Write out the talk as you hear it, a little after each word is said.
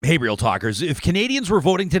Hey, Real Talkers, if Canadians were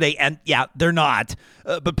voting today, and yeah, they're not,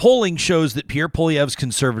 but polling shows that Pierre Poilievre's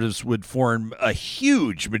Conservatives would form a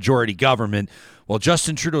huge majority government, while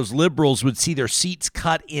Justin Trudeau's Liberals would see their seats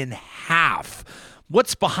cut in half.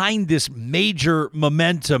 What's behind this major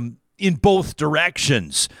momentum in both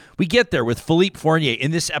directions? We get there with Philippe Fournier in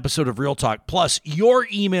this episode of Real Talk, plus your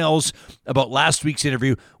emails about last week's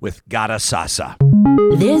interview with Gara Sasa.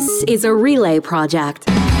 This is a relay project.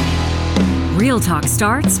 Real Talk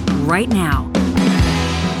starts right now.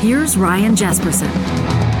 Here's Ryan Jesperson.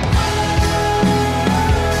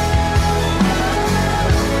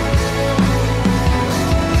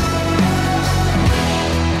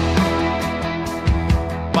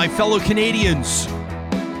 My fellow Canadians,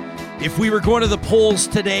 if we were going to the polls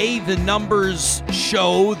today, the numbers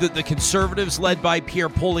show that the Conservatives, led by Pierre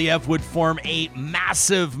Poilievre, would form a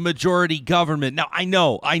massive majority government. Now, I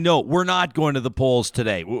know, we're not going to the polls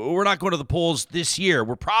today. We're not going to the polls this year.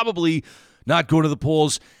 We're probably not going to the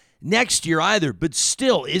polls next year either. But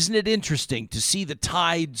still, isn't it interesting to see the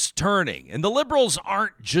tides turning? And the Liberals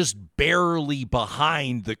aren't just barely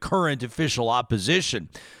behind the current official opposition.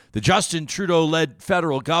 The Justin Trudeau-led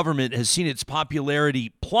federal government has seen its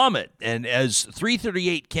popularity plummet. And as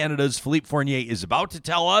 338 Canada's Philippe Fournier is about to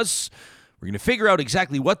tell us, we're going to figure out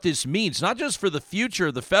exactly what this means, not just for the future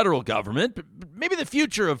of the federal government, but maybe the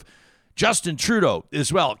future of Justin Trudeau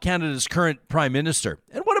as well, Canada's current prime minister.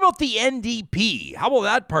 And what about the NDP? How will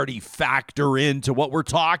that party factor into what we're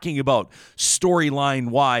talking about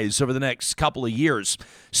storyline-wise over the next couple of years?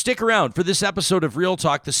 Stick around for this episode of Real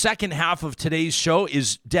Talk. The second half of today's show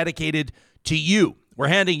is dedicated to you. We're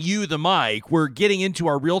handing you the mic. We're getting into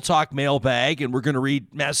our Real Talk mailbag, and we're going to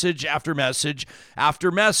read message after message after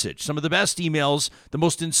message. Some of the best emails, the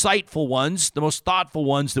most insightful ones, the most thoughtful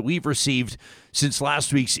ones that we've received since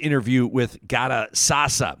last week's interview with Gara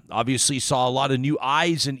Sasa. Obviously saw a lot of new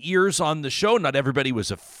eyes and ears on the show. Not everybody was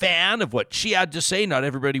a fan of what she had to say. Not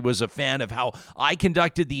everybody was a fan of how I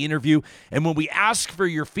conducted the interview. And when we ask for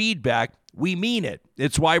your feedback, we mean it.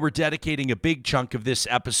 It's why we're dedicating a big chunk of this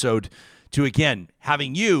episode to, again,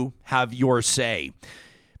 having you have your say.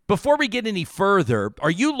 Before we get any further, are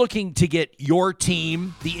you looking to get your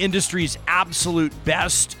team the industry's absolute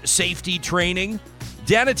best safety training?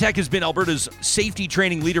 Danatech has been Alberta's safety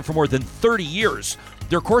training leader for more than 30 years.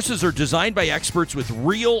 Their courses are designed by experts with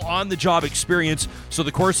real on-the-job experience, so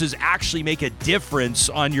the courses actually make a difference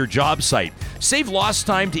on your job site. Save lost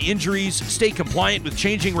time to injuries, stay compliant with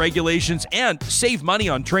changing regulations, and save money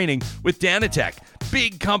on training with Danatech.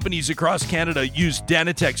 Big companies across Canada use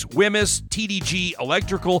Danatech's WHMIS, TDG,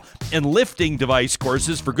 electrical, and lifting device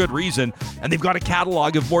courses for good reason, and they've got a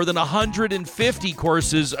catalog of more than 150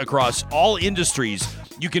 courses across all industries.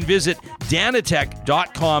 You can visit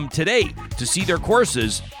danatech.com today to see their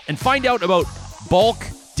courses and find out about bulk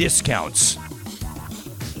discounts.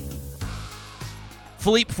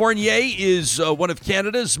 Philippe Fournier is one of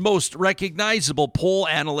Canada's most recognizable poll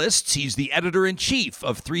analysts. He's the editor-in-chief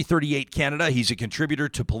of 338 Canada. He's a contributor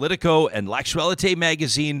to Politico and L'Actualité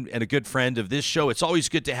magazine and a good friend of this show. It's always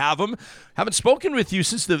good to have him. Haven't spoken with you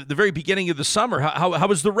since the very beginning of the summer. How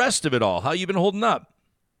was the rest of it all? How you been holding up?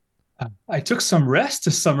 I took some rest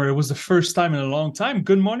this summer. It was the first time in a long time.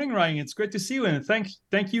 Good morning, Ryan. It's great to see you, and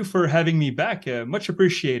thank you for having me back. Much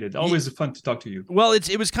appreciated. Always fun to talk to you. Well,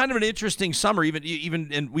 it was kind of an interesting summer.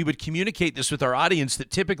 Even and we would communicate this with our audience that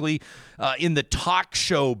typically in the talk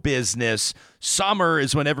show business, summer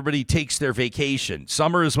is when everybody takes their vacation.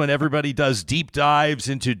 Summer is when everybody does deep dives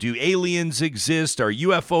into, do aliens exist? Are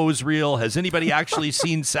UFOs real? Has anybody actually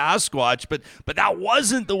seen Sasquatch? But that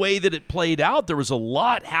wasn't the way that it played out. There was a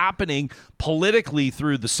lot happening politically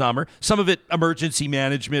through the summer. Some of it emergency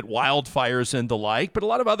management, wildfires and the like, but a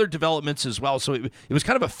lot of other developments as well. So it was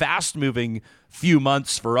kind of a fast-moving few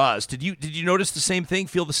months for us. Did you notice the same thing?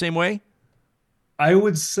 Feel the same way? I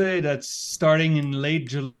would say that starting in late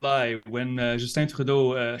July, when Justin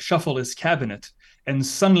Trudeau shuffled his cabinet, and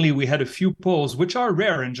suddenly we had a few polls, which are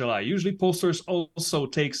rare in July. Usually pollsters also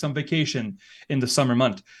take some vacation in the summer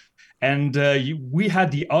month. And we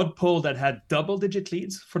had the odd poll that had double-digit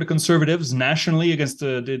leads for the Conservatives nationally against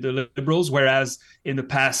the Liberals, whereas in the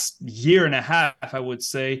past year and a half, I would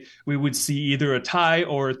say, we would see either a tie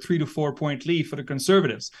or a 3 to 4 point lead for the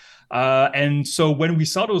Conservatives. And so when we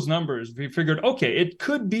saw those numbers, we figured, okay, it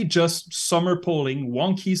could be just summer polling,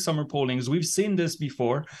 wonky summer pollings. We've seen this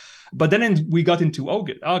before. But then we got into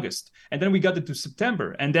August, and then we got into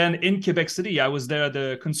September. And then in Quebec City, I was there at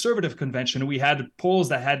the Conservative Convention. We had polls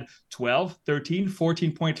that had 12, 13,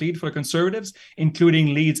 14-point lead for the Conservatives,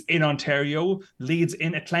 including leads in Ontario, leads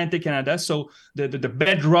in Atlantic Canada. So the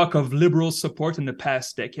bedrock of Liberal support in the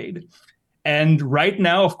past decade. And right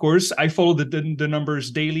now, of course, I follow the numbers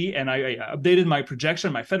daily, and I updated my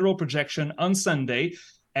projection, my federal projection on Sunday,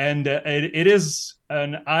 and it is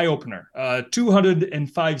an eye-opener.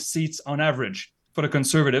 205 seats on average for the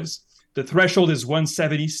Conservatives. The threshold is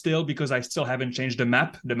 170 still, because I still haven't changed the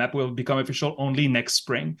map. The map will become official only next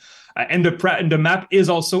spring. And the map is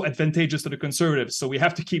also advantageous to the Conservatives, so we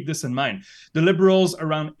have to keep this in mind. The Liberals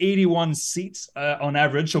around 81 seats on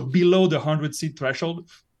average, so below the 100-seat threshold.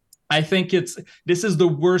 I think this is the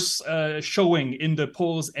worst showing in the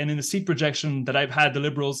polls and in the seat projection that I've had the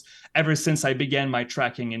Liberals ever since I began my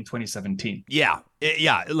tracking in 2017.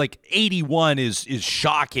 Yeah, like 81 is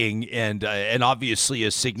shocking and obviously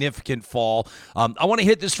a significant fall. I want to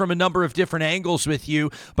hit this from a number of different angles with you,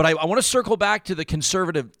 but I want to circle back to the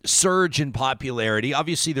Conservative surge in popularity.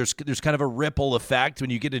 Obviously, there's kind of a ripple effect when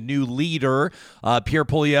you get a new leader. Pierre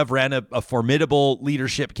Poilievre ran a formidable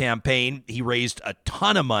leadership campaign. He raised a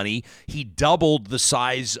ton of money. He doubled the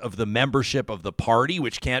size of the membership of the party,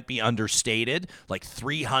 which can't be understated, like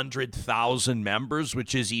 300,000 members,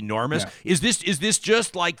 which is enormous. Yeah. Is this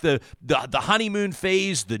just like the honeymoon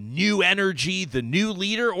phase, the new energy, the new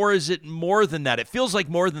leader, or is it more than that? It feels like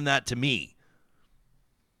more than that to me.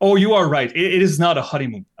 Oh, you are right. It is not a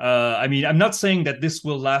honeymoon. I mean, I'm not saying that this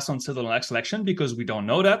will last until the next election, because we don't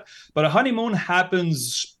know that. But a honeymoon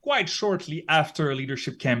happens quite shortly after a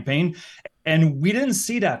leadership campaign. And we didn't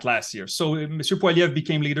see that last year. So Monsieur Poilievre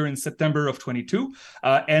became leader in September of 22.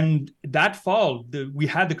 And that fall, we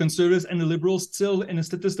had the Conservatives and the Liberals still in a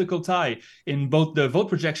statistical tie in both the vote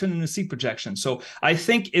projection and the seat projection. So I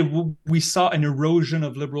think we saw an erosion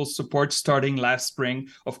of Liberal support starting last spring.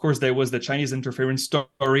 Of course, there was the Chinese interference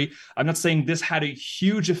story. I'm not saying this had a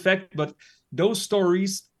huge effect, but those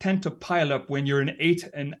stories tend to pile up when you're in 8th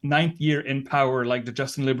and 9th year in power, like the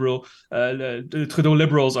Justin Liberal, the Trudeau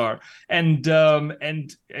Liberals are. And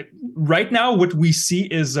right now, what we see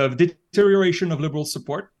is a deterioration of Liberal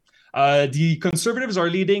support. The Conservatives are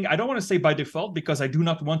leading, I don't want to say by default, because I do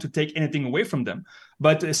not want to take anything away from them.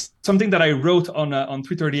 But something that I wrote on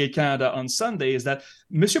 338 Canada on Sunday is that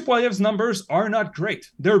Monsieur Poilievre's numbers are not great.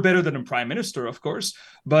 They're better than the Prime Minister, of course.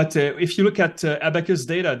 But if you look at Abacus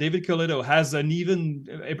data, David Coletto has an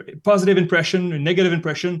even positive impression, a negative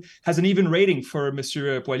impression, has an even rating for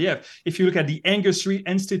Monsieur Poilievre. If you look at the Angus Reid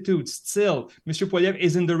Institute, still, Monsieur Poilievre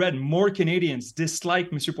is in the red. More Canadians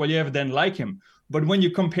dislike Monsieur Poilievre than like him. But when you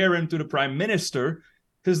compare him to the Prime Minister,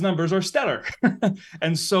 his numbers are stellar.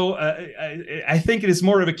 And so I think it is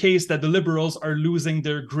more of a case that the Liberals are losing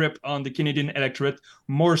their grip on the Canadian electorate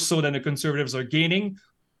more so than the Conservatives are gaining.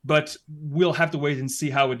 But we'll have to wait and see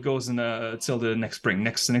how it goes till the next spring,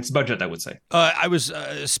 next budget, I would say. I was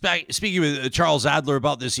speaking with Charles Adler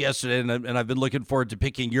about this yesterday, and I've been looking forward to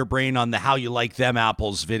picking your brain on the How You Like Them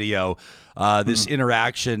Apples video. This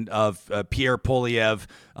interaction of Pierre Poilievre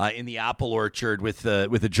in the apple orchard with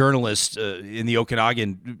a journalist in the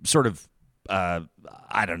Okanagan, sort of,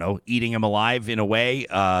 I don't know, eating him alive in a way,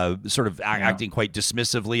 sort of acting quite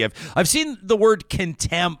dismissively. I've seen the word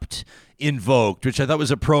contempt invoked, which I thought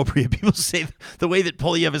was appropriate. People say the way that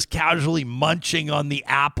Poilievre is casually munching on the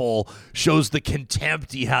apple shows the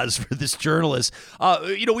contempt he has for this journalist.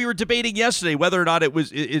 We were debating yesterday whether or not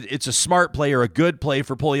it's a smart play or a good play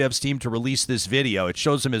for Poilievre's team to release this video. It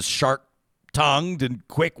shows him as sharp-tongued and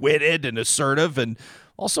quick-witted and assertive, and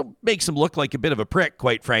also makes him look like a bit of a prick,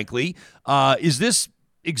 quite frankly. Is this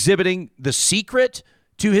exhibiting the secret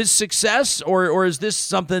to his success, or is this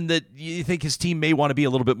something that you think his team may want to be a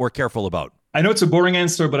little bit more careful about? I know it's a boring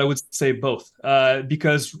answer, but I would say both.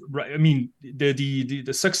 Because, I mean,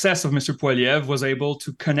 the success of Mr. Poilievre was able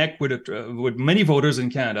to connect with many voters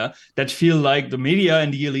in Canada that feel like the media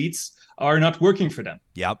and the elites are not working for them.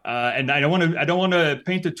 Yep. And I don't want to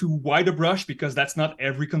paint it too wide a brush, because that's not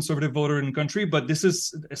every conservative voter in the country, but this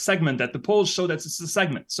is a segment that the polls show that it's a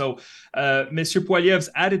segment. So Monsieur Poilievre's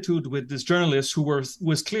attitude with this journalist, who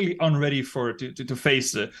was clearly unready to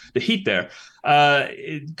face the heat there,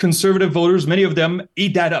 conservative voters, many of them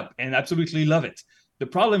eat that up and absolutely love it. The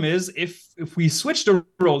problem is, if we switch the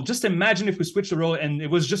role, just imagine if we switch the role and it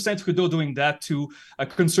was Justin Trudeau doing that to a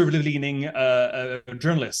conservative-leaning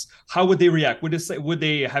journalist, how would they react? Would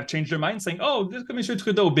they have changed their mind, saying, "Oh, this Monsieur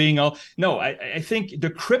Trudeau being all"? No, I think the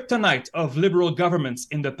kryptonite of liberal governments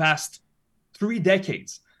in the past 3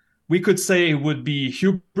 decades, we could say, would be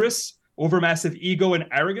hubris, overmassive ego, and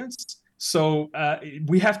arrogance. So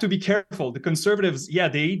we have to be careful. The Conservatives,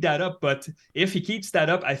 they eat that up, but if he keeps that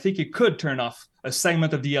up, I think it could turn off a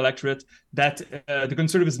segment of the electorate that the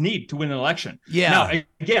Conservatives need to win an election. Yeah. Now,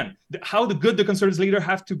 again, how good the Conservatives leader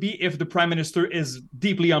have to be if the Prime Minister is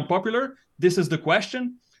deeply unpopular? This is the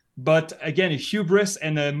question. But again, hubris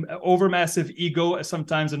and an overmassive ego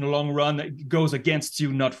sometimes in the long run goes against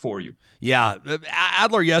you, not for you. Yeah.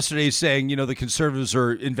 Adler yesterday saying, the Conservatives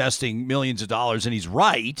are investing millions of dollars, and he's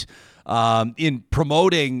right, in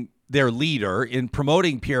promoting their leader, in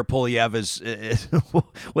promoting Pierre Poilievre as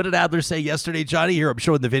what did Adler say yesterday, Johnny? Here, I'm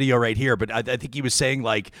showing the video right here, but I think he was saying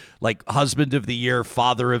like husband of the year,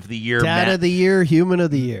 father of the year, dad of the year, human of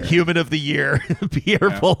the year,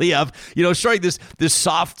 Pierre Poilievre, showing this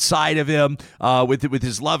soft side of him with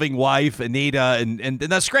his loving wife Anita, and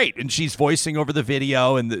that's great, and she's voicing over the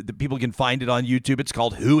video, and the people can find it on YouTube. It's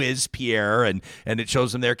called Who is Pierre, and it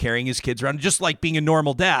shows him there carrying his kids around, just like being a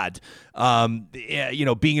normal dad.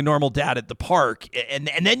 Being a normal dad at the park, and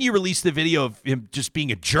then you release the video of him just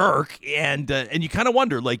being a jerk, and you kind of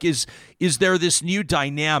wonder, like, is there this new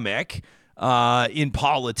dynamic in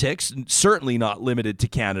politics, and certainly not limited to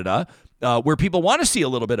Canada, where people want to see a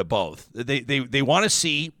little bit of both. They want to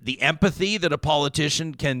see the empathy that a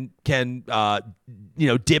politician can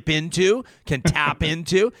dip into, can tap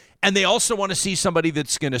into, and they also want to see somebody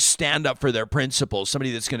that's going to stand up for their principles,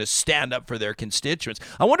 somebody that's going to stand up for their constituents.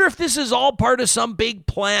 I wonder if this is all part of some big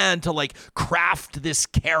plan to craft this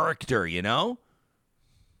character,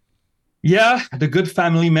 Yeah, the good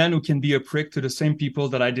family man who can be a prick to the same people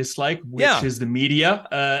that I dislike, which is the media.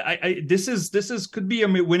 This could be a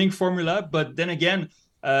winning formula, but then again,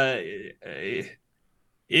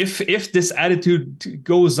 if this attitude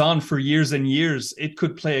goes on for years and years, it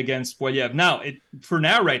could play against Poilievre. Now,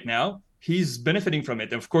 right now, he's benefiting from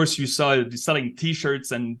it. Of course, you saw selling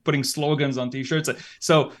T-shirts and putting slogans on T-shirts.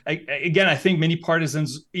 So again, I think many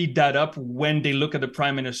partisans eat that up when they look at the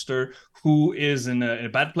prime minister, who is in a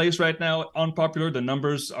bad place right now, unpopular. The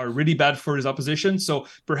numbers are really bad for his opposition. So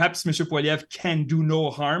perhaps Mr. Poilievre can do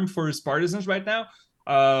no harm for his partisans right now.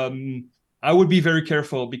 I would be very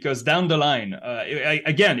careful, because down the line,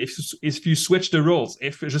 again, if you switch the roles,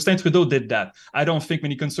 if Justin Trudeau did that, I don't think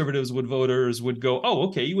many Conservatives voters would go, oh,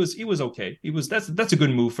 okay, he was okay. That's a good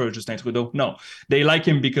move for Justin Trudeau. No, they like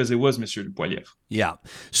him because it was Monsieur Poilievre. Yeah.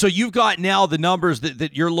 So you've got now the numbers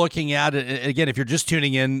that you're looking at. And again, if you're just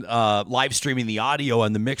tuning in, live streaming the audio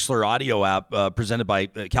on the Mixlr audio app presented by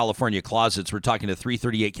California Closets, we're talking to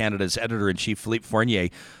 338 Canada's editor-in-chief, Philippe Fournier.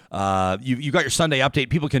 You got your Sunday update.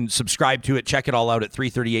 People can subscribe to it. Check it all out at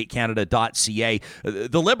 338canada.ca.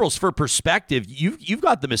 The Liberals, for perspective, you've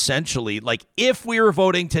got them essentially like, if we were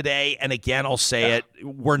voting today, and again, I'll say it,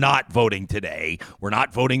 we're not voting today. We're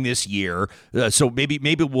not voting this year. So maybe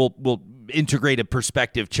we'll integrate a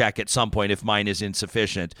perspective check at some point if mine is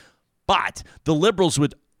insufficient. But the Liberals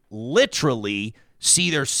would literally see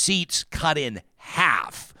their seats cut in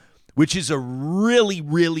half, which is a really,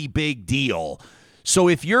 really big deal. So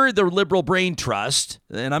if you're the Liberal Brain Trust,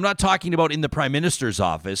 and I'm not talking about in the Prime Minister's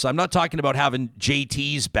office, I'm not talking about having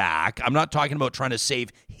JT's back, I'm not talking about trying to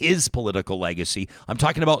save his political legacy, I'm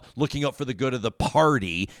talking about looking out for the good of the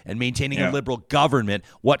party and maintaining a Liberal government,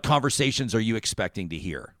 what conversations are you expecting to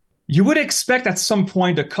hear? You would expect at some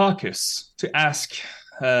point the caucus to ask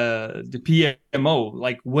the PMO,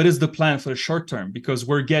 like, what is the plan for the short term? Because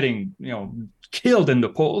we're getting, killed in the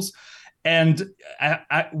polls. And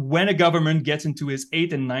when a government gets into its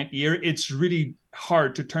 8th and 9th year, it's really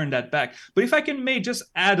hard to turn that back. But if I can just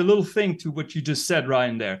add a little thing to what you just said,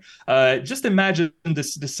 Ryan, there. Just imagine the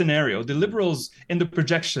scenario. The Liberals in the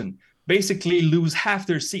projection basically lose half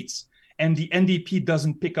their seats, and the NDP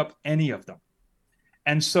doesn't pick up any of them.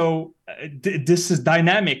 And so this is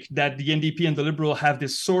dynamic that the NDP and the Liberal have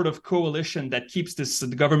this sort of coalition that keeps the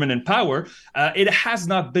government in power. It has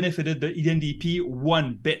not benefited the NDP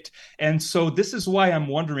one bit. And so this is why I'm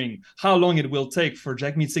wondering how long it will take for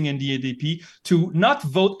Jagmeet Singh and the NDP to not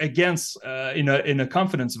vote against in a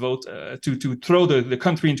confidence vote to throw the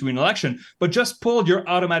country into an election, but just pull your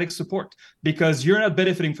automatic support, because you're not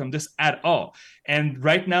benefiting from this at all. And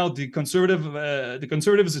right now, the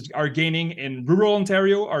Conservatives are gaining in rural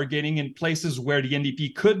Ontario, are gaining in places where the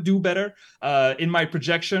NDP could do better. In my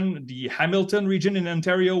projection, the Hamilton region in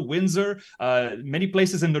Ontario, Windsor, many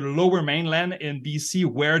places in the lower mainland in BC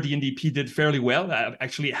where the NDP did fairly well.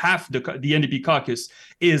 Actually, half the NDP caucus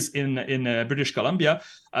is in British Columbia.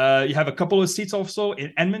 You have a couple of seats also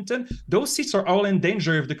in Edmonton. Those seats are all in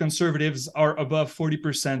danger if the Conservatives are above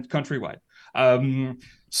 40% countrywide.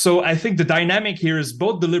 So I think the dynamic here is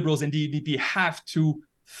both the Liberals and the NDP have to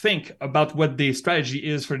think about what the strategy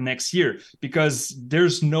is for next year, because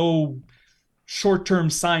there's no short-term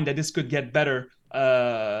sign that this could get better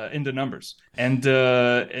in the numbers. And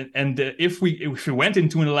if we went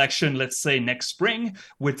into an election, let's say next spring,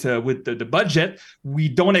 with the budget, we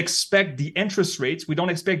don't expect the interest rates, we don't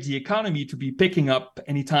expect the economy to be picking up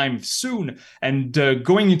anytime soon. And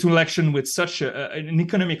going into election with such an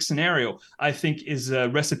economic scenario, I think, is a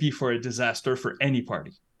recipe for a disaster for any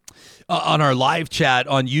party. On our live chat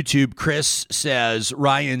on YouTube, Chris says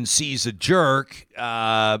Ryan sees a jerk.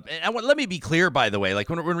 Let me be clear, by the way, like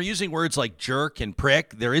when we're using words like jerk and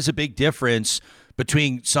prick, there is a big difference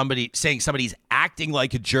between somebody saying somebody's acting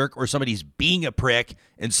like a jerk or somebody's being a prick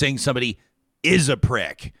and saying somebody is a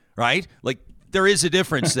prick, right? Like there is a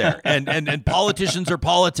difference there. And politicians are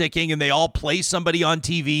politicking and they all play somebody on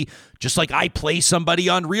TV just like I play somebody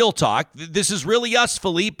on Real Talk. This is really us,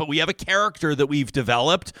 Philippe, but we have a character that we've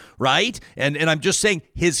developed, right? And I'm just saying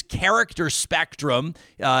his character spectrum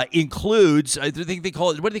includes, I think they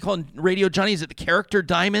call it, what do they call it in radio, Johnny? Is it the character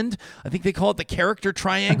diamond? I think they call it the character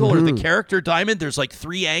triangle or the character diamond. There's like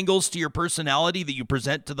 3 angles to your personality that you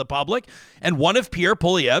present to the public. And one of Pierre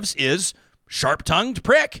Poilievre's is sharp-tongued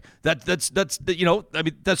prick. That's you know, I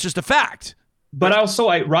mean, that's just a fact. But also,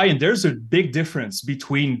 Ryan, there's a big difference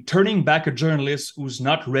between turning back a journalist who's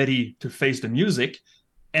not ready to face the music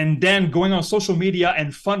and then going on social media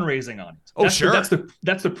and fundraising on it. Sure. That's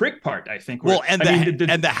the prick part, I think. Well, and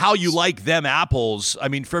the how you like them apples. I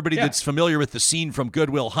mean, for everybody that's familiar with the scene from Good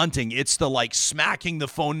Will Hunting, it's the like smacking the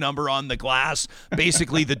phone number on the glass,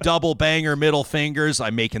 basically the double banger middle fingers.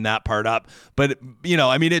 I'm making that part up, but you know,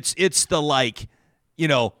 I mean, it's the like, you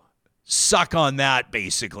know, suck on that,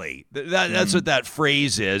 basically. That's what that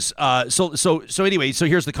phrase is. So anyway, so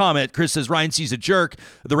here's the comment. Chris says, Ryan sees a jerk.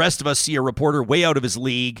 The rest of us see a reporter way out of his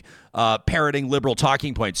league, parroting liberal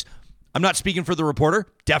talking points. I'm not speaking for the reporter.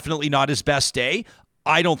 Definitely not his best day.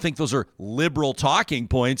 I don't think those are liberal talking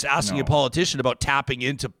points, asking a politician about tapping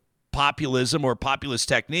into populism or populist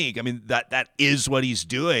technique. I mean, that is what he's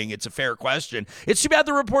doing. It's a fair question. It's too bad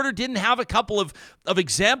the reporter didn't have a couple of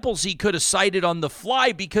examples he could have cited on the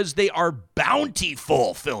fly because they are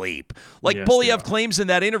bountiful, Philippe. Like Poilievre claims in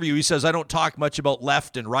that interview, he says, I don't talk much about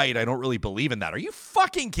left and right. I don't really believe in that. Are you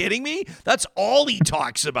fucking kidding me? That's all he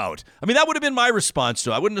talks about. I mean, that would have been my response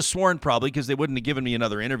to it. I wouldn't have sworn probably because they wouldn't have given me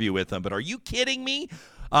another interview with him. But are you kidding me?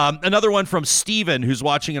 Another one from Steven, who's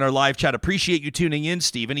watching in our live chat. Appreciate you tuning in,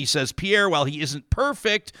 Steven. He says, Pierre, while he isn't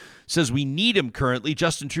perfect, says we need him currently.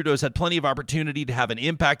 Justin Trudeau's had plenty of opportunity to have an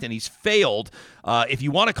impact, and he's failed. If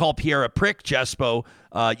you want to call Pierre a prick, Jespo,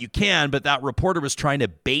 you can, but that reporter was trying to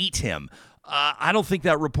bait him. I don't think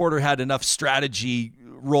that reporter had enough strategy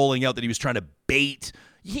rolling out that he was trying to bait.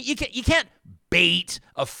 You can't bait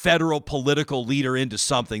a federal political leader into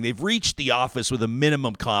something. They've reached the office with a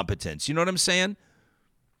minimum competence. You know what I'm saying?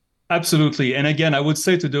 Absolutely. And again, I would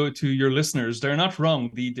say to your listeners, they're not wrong.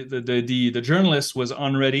 The journalist was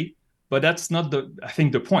unready, but that's not I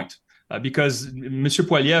think the point. Because Monsieur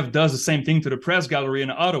Poilievre does the same thing to the press gallery in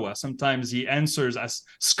Ottawa. Sometimes he answers as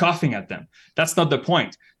scoffing at them. That's not the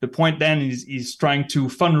point. The point then is he's trying to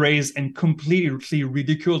fundraise and completely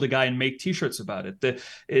ridicule the guy and make T-shirts about it.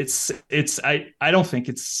 I don't think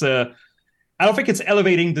it's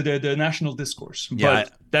elevating the national discourse. Yeah.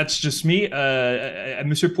 But that's just me.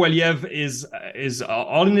 Monsieur Poilievre is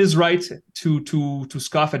all in his right to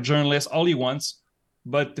scoff at journalists all he wants.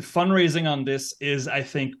 But the fundraising on this is, I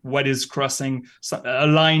think, what is crossing a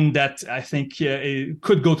line that I think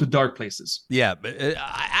could go to dark places. Yeah, but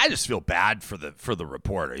I just feel bad for the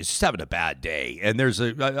reporter. He's just having a bad day. And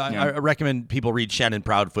I recommend people read Shannon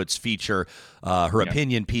Proudfoot's feature, her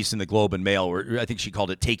opinion piece in the Globe and Mail, where I think she called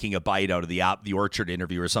it "Taking a Bite Out of the Orchard"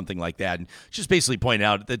 interview or something like that. And she's basically pointing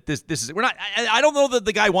out that this is we're not. I don't know that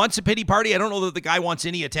the guy wants a pity party. I don't know that the guy wants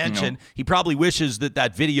any attention. No. He probably wishes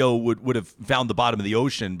that video would have found the bottom of the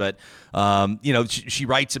ocean. But she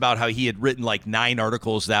writes about how he had written like 9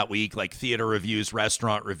 articles that week, like theater reviews,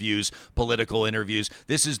 restaurant reviews, political interviews.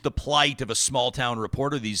 This is the plight of a small town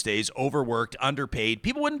reporter these days, overworked, underpaid.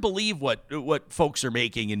 People wouldn't believe what folks are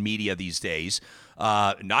making in media these days.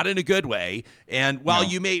 Not in a good way. And while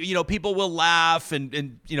you may, people will laugh and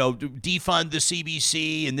defund the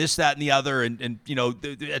CBC and this, that, and the other, and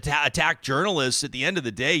attack journalists, at the end of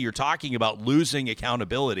the day, you're talking about losing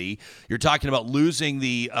accountability. You're talking about losing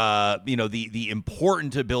the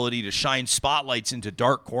important ability to shine spotlights into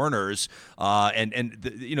dark corners, and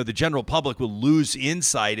the general public will lose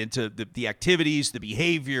insight into the activities, the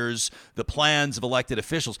behaviors, the plans of elected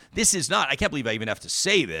officials. This is not, I can't believe I even have to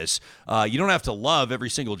say this. You don't have to love every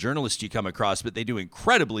single journalist you come across, but they do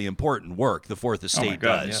incredibly important work. The Fourth Estate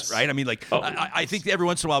does, right? I mean, I think every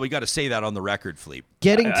once in a while we got to say that on the record, Philippe.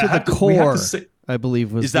 Getting to the core. I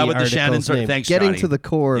believe was Is that the what the article's Shannon's are? name. Thanks, Getting Johnny. to the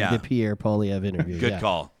core Yeah. of the Pierre Poilievre interview. Good yeah.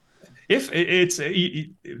 call. If it's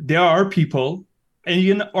there are people and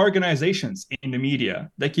even organizations in the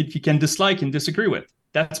media that you can dislike and disagree with.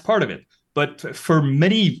 That's part of it. But for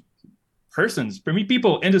many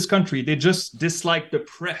people in this country, they just dislike the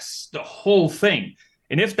press, the whole thing.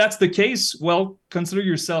 And if that's the case, well, consider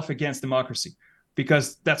yourself against democracy,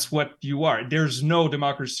 because that's what you are. There's no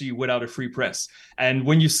democracy without a free press. And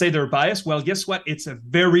when you say they're biased, well, guess what? It's a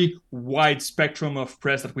very wide spectrum of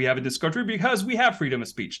press that we have in this country because we have freedom of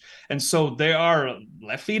speech. And so they are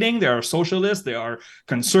left-leaning, they are socialists, they are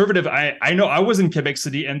conservative. I know I was in Quebec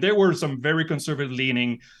City and there were some very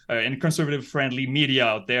conservative-leaning and conservative-friendly media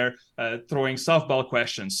out there throwing softball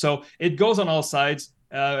questions. So it goes on all sides.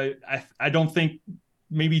 I don't think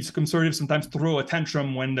maybe it's conservatives sometimes throw a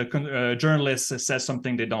tantrum when the journalist says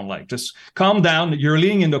something they don't like. Just calm down. You're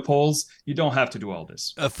leading in the polls. You don't have to do all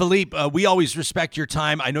this. Philippe, we always respect your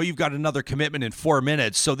time. I know you've got another commitment in 4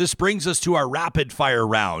 minutes, so this brings us to our rapid fire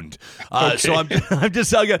round. Okay.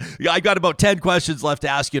 So I got about 10 questions left to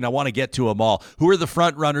ask you, and I want to get to them all. Who are the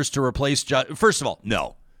front runners to replace? First of all,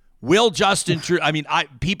 no. Will Justin Trudeau,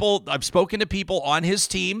 I've spoken to people on his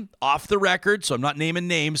team off the record, so I'm not naming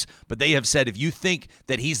names, but they have said if you think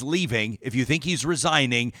that he's leaving, if you think he's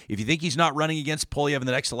resigning, if you think he's not running against Poilievre in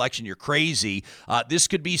the next election, you're crazy. This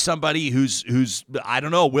could be somebody who's I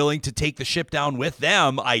don't know, willing to take the ship down with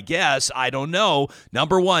them, I guess. I don't know.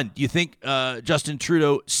 Number one, do you think Justin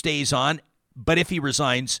Trudeau stays on? But if he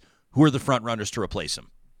resigns, who are the front runners to replace him?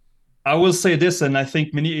 I will say this, and I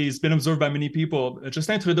think he's been observed by many people.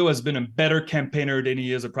 Justin Trudeau has been a better campaigner than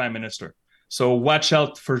he is a prime minister. So watch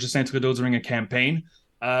out for Justin Trudeau during a campaign.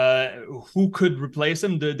 Who could replace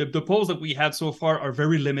him? The polls that we had so far are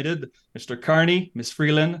very limited. Mr. Carney, Ms.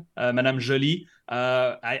 Freeland, Madame Joly.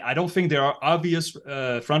 I don't think there are obvious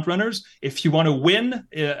front runners. If you want to win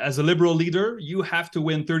as a Liberal leader, you have to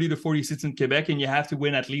win 30 to 40 seats in Quebec, and you have to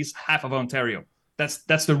win at least half of Ontario.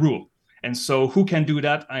 That's the rule. And so who can do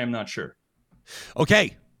that? I am not sure.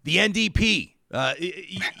 Okay, the NDP.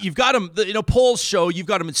 You've got them, polls show you've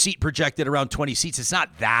got them in seat projected around 20 seats. It's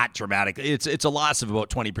not that dramatic. It's a loss of about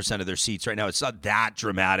 20% of their seats right now. It's not that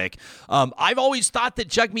dramatic. I've always thought that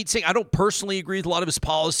Jagmeet Singh, I don't personally agree with a lot of his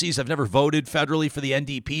policies. I've never voted federally for the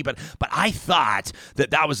NDP, but I thought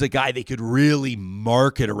that was the guy they could really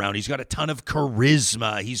market around. He's got a ton of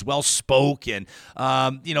charisma. He's well-spoken.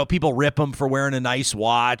 People rip him for wearing a nice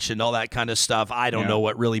watch and all that kind of stuff. I don't know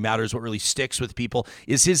what really matters, what really sticks with people.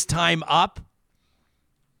 Is his time up?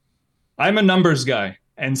 I'm a numbers guy,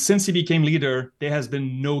 and since he became leader, there has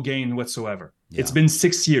been no gain whatsoever. Yeah. It's been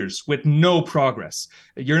 6 years with no progress.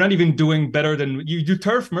 You're not even doing better than you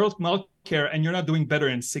turf Mulcair, and you're not doing better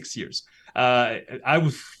in 6 years.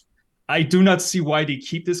 I do not see why they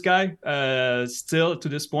keep this guy still to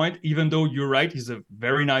this point, even though you're right, he's a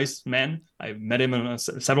very nice man. I've met him on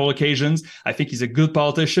several occasions. I think he's a good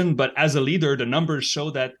politician, but as a leader, the numbers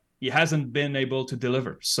show that he hasn't been able to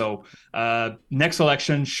deliver. So next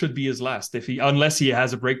election should be his last, unless he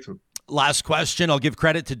has a breakthrough. Last question. I'll give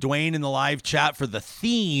credit to Dwayne in the live chat for the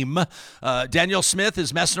theme. Danielle Smith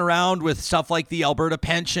is messing around with stuff like the Alberta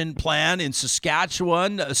pension plan in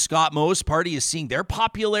Saskatchewan. Scott Moe's party is seeing their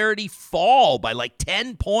popularity fall by like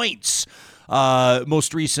 10 points.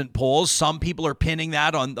 Most recent polls. Some people are pinning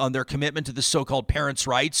that on their commitment to the so-called parents'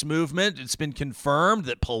 rights movement. It's been confirmed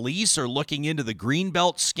that police are looking into the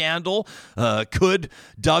Greenbelt scandal. Could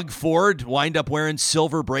Doug Ford wind up wearing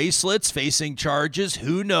silver bracelets, facing charges?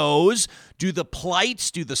 Who knows? Do the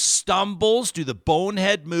plights, do the stumbles, do the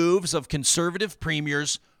bonehead moves of conservative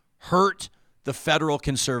premiers hurt the federal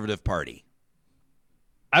Conservative Party?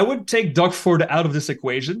 I would take Doug Ford out of this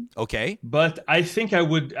equation. Okay. But I think I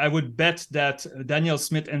would bet that Danielle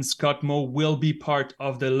Smith and Scott Moe will be part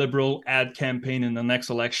of the Liberal ad campaign in the next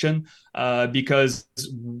election because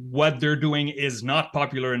what they're doing is not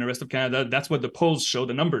popular in the rest of Canada. That's what the polls show,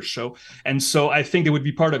 the numbers show. And so I think they would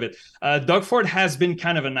be part of it. Doug Ford has been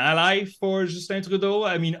kind of an ally for Justin Trudeau.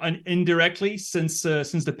 I mean, indirectly since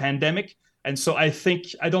the pandemic. And so I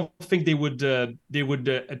don't think they would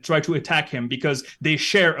try to attack him because they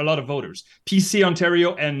share a lot of voters. PC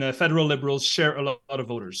Ontario and federal Liberals share a lot of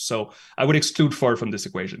voters. So I would exclude Ford from this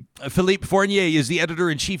equation. Philippe Fournier is the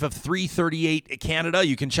editor-in-chief of 338 Canada.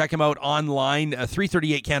 You can check him out online,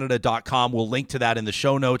 338canada.com. We'll link to that in the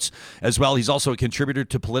show notes as well. He's also a contributor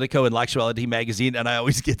to Politico and L'Actualité magazine, and I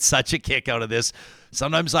always get such a kick out of this.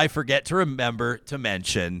 Sometimes I forget to remember to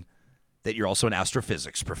mention that you're also an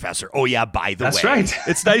astrophysics professor. Oh, yeah, by the way. That's right.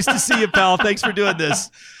 It's nice to see you, pal. Thanks for doing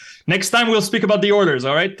this. Next time we'll speak about the Oilers,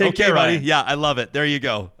 all right? Take care, buddy. Ryan. Yeah, I love it. There you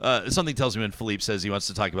go. Something tells me when Philippe says he wants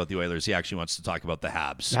to talk about the Oilers, he actually wants to talk about the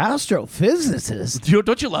Habs. Astrophysicist.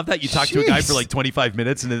 Don't you love that? You talk to a guy for Jeez. like 25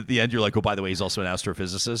 minutes, and then at the end, you're like, oh, by the way, he's also an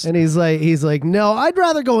astrophysicist. And he's like, no, I'd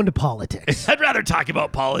rather go into politics. I'd rather talk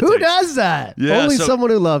about politics. Who does that? Yeah, Only so- someone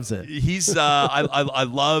who loves it. He's I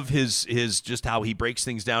love his just how he breaks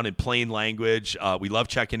things down in plain language. We love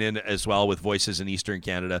checking in as well with Voices in Eastern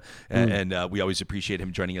Canada, and we always appreciate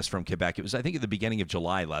him joining us from Quebec. It was, I think, at the beginning of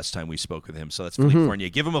July last time we spoke with him, so that's Philippe Fournier.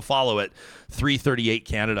 Give him a follow at 338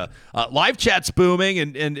 Canada. Live chat's booming,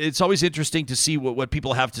 and it's always interesting to see what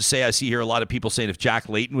people have to say. I see here a lot of people saying if Jack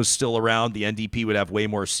Layton was still around, the NDP would have way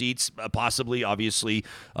more seats, possibly. Obviously,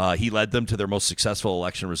 he led them to their most successful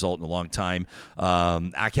election result in a long time.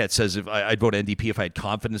 Aket says if I'd vote NDP if I had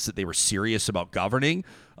confidence that they were serious about governing.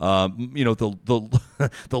 The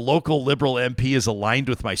local Liberal MP is aligned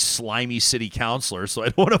with my slimy city councilor, so I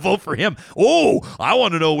don't want to vote for him. Oh, I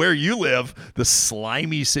want to know where you live. The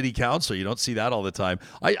slimy city councilor. You don't see that all the time.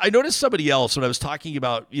 I noticed somebody else when I was talking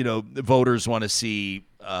about, voters want to see,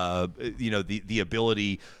 the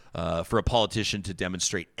ability for a politician to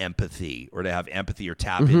demonstrate empathy or to have empathy or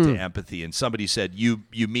tap into empathy. And somebody said, you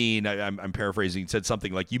mean, I'm paraphrasing, said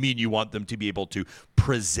something like, you mean you want them to be able to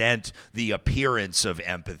present the appearance of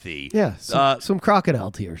empathy. Yeah, some crocodile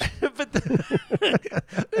tears. I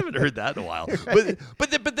haven't heard that in a while.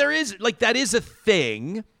 But there is, like, that is a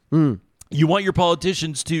thing. You want your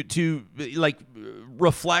politicians to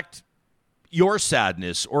reflect your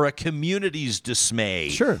sadness or a community's dismay,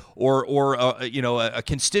 Sure, or a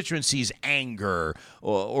constituency's anger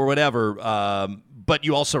or whatever. But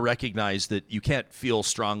you also recognize that you can't feel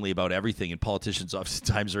strongly about everything, and politicians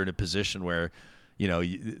oftentimes are in a position where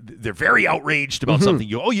they're very outraged about something.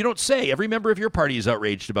 You don't say. Every member of your party is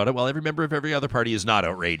outraged about it, while every member of every other party is not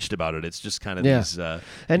outraged about it. It's just kind of these.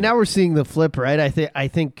 And now we're seeing the flip, right? I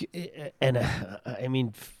think, and I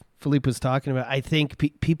mean, Philippe was talking about, I think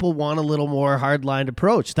people want a little more hardline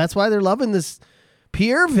approach. That's why they're loving this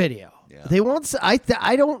Pierre video. Yeah. They want. I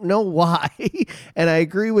don't know why, and I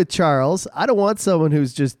agree with Charles. I don't want someone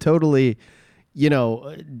who's just totally,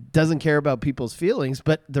 doesn't care about people's feelings.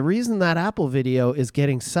 But the reason that Apple video is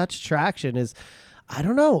getting such traction is, I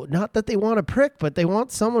don't know, not that they want a prick, but they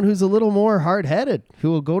want someone who's a little more hard-headed,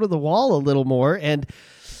 who will go to the wall a little more. And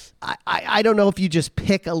I don't know if you just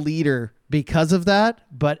pick a leader because of that,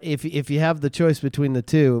 but if you have the choice between the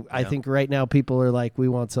two, I think right now people are like, we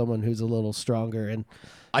want someone who's a little stronger. And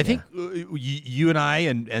I think you and I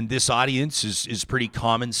and this audience is pretty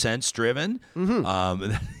common sense driven.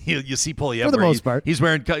 You see Poilievre for the most part. He's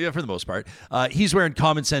wearing for the most part. He's wearing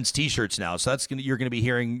common sense T-shirts now, so you're going to be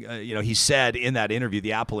hearing. He said in that interview,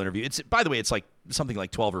 the Apple interview. It's, by the way, it's like something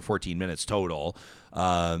like 12 or 14 minutes total.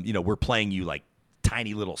 We're playing you like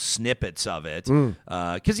tiny little snippets of it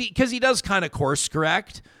because he does kind of course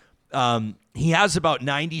correct. He has about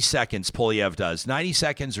 90 seconds. Poilievre does 90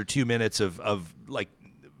 seconds or 2 minutes of like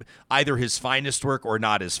either his finest work or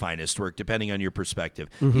not his finest work, depending on your perspective.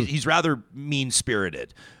 He's rather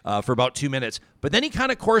mean-spirited for about 2 minutes, but then he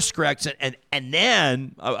kind of course corrects it, and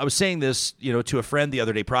then I was saying this, to a friend the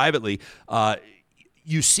other day privately.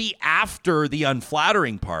 You see after the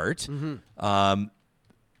unflattering part,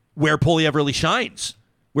 where Poilievre really shines,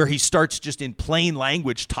 where he starts just in plain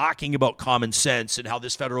language talking about common sense and how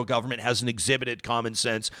this federal government hasn't exhibited common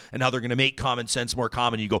sense and how they're going to make common sense more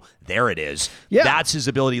common. You go, there it is. Yeah. That's his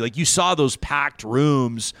ability. Like, you saw those packed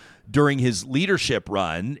rooms during his leadership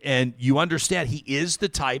run, and you understand he is the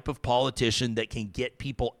type of politician that can get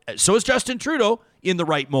people, so is Justin Trudeau, in the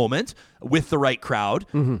right moment with the right crowd.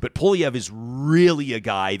 But Poilievre is really a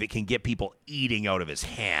guy that can get people eating out of his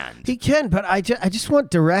hand. He can, but I just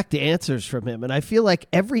want direct answers from him. And I feel like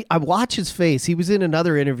I watch his face. He was in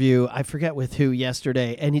another interview, I forget with who,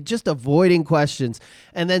 yesterday, and he's just avoiding questions.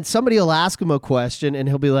 And then somebody will ask him a question and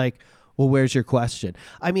he'll be like, well, where's your question?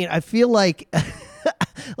 I mean, I feel like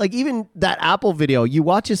like even that Apple video, you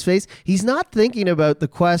watch his face, he's not thinking about the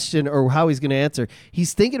question or how he's going to answer.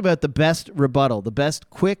 He's thinking about the best rebuttal, the best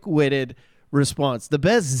quick-witted response, the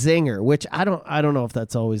best zinger, which I don't know if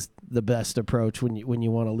that's always the best approach when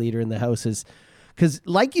you want a leader in the House, is because,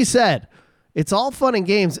 like you said, it's all fun and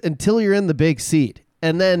games until you're in the big seat.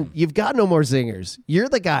 And then you've got no more zingers. You're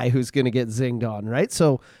the guy who's going to get zinged on, right?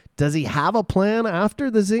 So does he have a plan after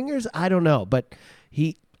the zingers? I don't know, but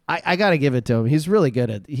I got to give it to him. He's really good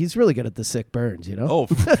at the sick burns, Oh,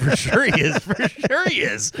 for sure he is. For sure he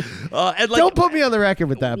is. And don't put me on the record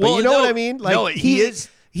with that, but you know what I mean? Like, no, he is.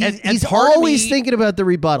 He's always thinking about the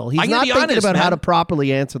rebuttal. He's not thinking about how to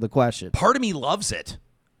properly answer the question. Part of me loves it.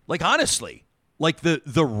 Like, honestly, like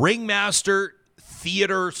the ringmaster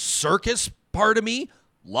theater circus part of me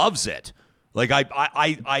loves it. Like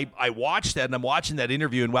I watched that, and I'm watching that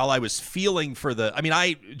interview, and while I was feeling for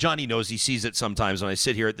Johnny knows, he sees it sometimes when I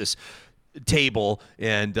sit here at this table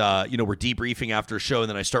and we're debriefing after a show, and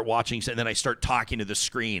then I start watching, and then I start talking to the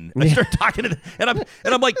screen. I start talking to and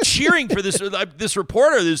I'm like cheering for this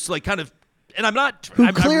reporter, this like kind of. And I'm not.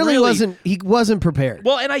 Who clearly wasn't prepared.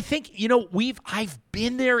 Well, and I think I've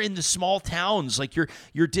been there in the small towns. Like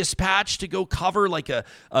you're dispatched to go cover like a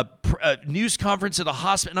news conference at a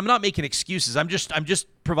hospital. And I'm not making excuses. I'm just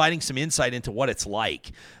providing some insight into what it's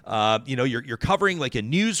like. You're covering like a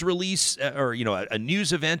news release or a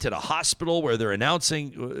news event at a hospital where they're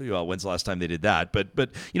announcing. Well, when's the last time they did that?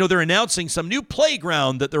 But they're announcing some new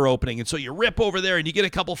playground that they're opening, and so you rip over there and you get a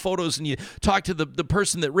couple photos and you talk to the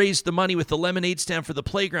person that raised the money with the lemonade stand for the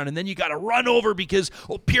playground, and then you got to run over because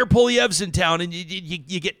Pierre Poilievre's in town, and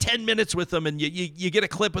you get 10 minutes with them, and you get a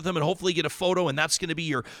clip with them, and hopefully get a photo, and that's going to be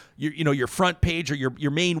your front page or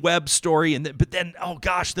your main web story. But then oh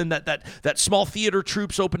gosh, then that small theater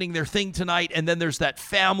troupe's opening their thing tonight, and then there's that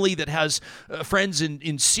family that has friends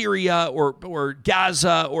in Syria or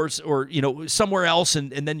Gaza or somewhere else,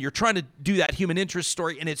 and then you're trying to do that human interest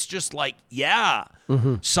story, and it's just like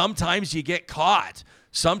sometimes you get caught.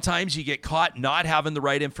 Sometimes you get caught not having the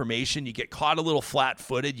right information. You get caught a little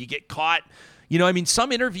flat-footed. You get caught,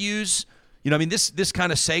 some interviews, this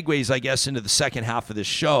kind of segues, I guess, into the second half of this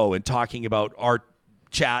show and talking about our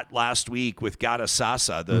chat last week with Ghada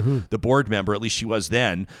Sasa, the board member, at least she was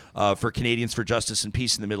then, for Canadians for Justice and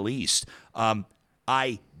Peace in the Middle East.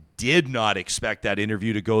 I did not expect that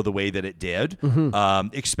interview to go the way that it did.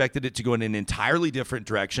 Expected it to go in an entirely different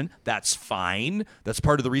direction. That's fine. That's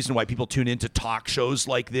part of the reason why people tune into talk shows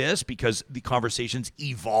like this, because the conversations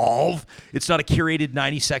evolve. It's not a curated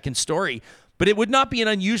 90-second story. But it would not be an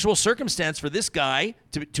unusual circumstance for this guy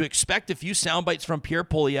to expect a few sound bites from Pierre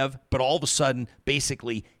Poilievre, but all of a sudden,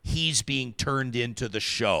 basically, he's being turned into the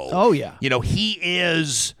show. Oh, yeah. He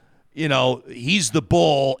is... he's the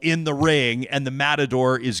bull in the ring, and the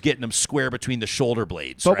matador is getting him square between the shoulder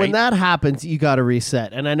blades. But when that happens, you got to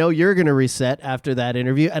reset. And I know you're going to reset after that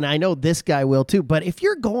interview, and I know this guy will too. But if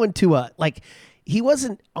you're going to he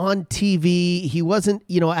wasn't on TV, he wasn't,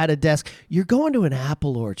 at a desk. You're going to an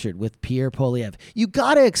apple orchard with Pierre Poilievre. You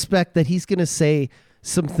got to expect that he's going to say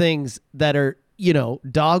some things that are,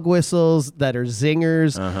 dog whistles, that are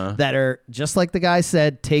zingers, that are, just like the guy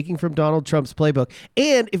said, taking from Donald Trump's playbook.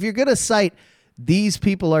 And if you're going to cite, these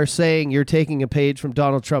people are saying you're taking a page from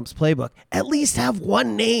Donald Trump's playbook, at least have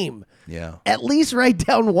one name. Yeah. At least write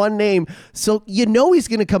down one name. So he's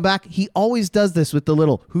going to come back. He always does this with the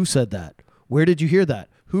little, who said that? Where did you hear that?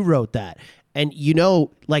 Who wrote that? And,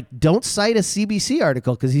 don't cite a CBC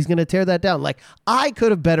article because he's going to tear that down. I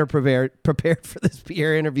could have better prepared for this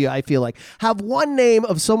Pierre interview, I feel like. Have one name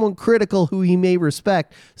of someone critical who he may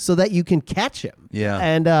respect so that you can catch him. Yeah.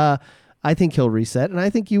 And I think he'll reset. And I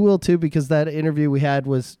think you will, too, because that interview we had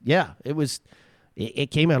was,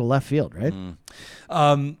 it came out of left field, right?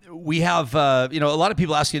 We have, a lot of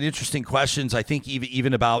people asking interesting questions. I think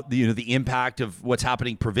even about the impact of what's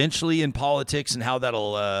happening provincially in politics and how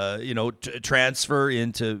that'll, transfer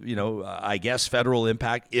into, I guess, federal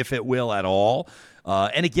impact, if it will at all.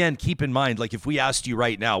 And again, keep in mind, if we asked you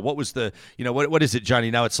right now, what was the, what is it,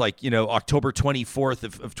 Johnny? Now it's October 24th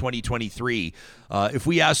of 2023. If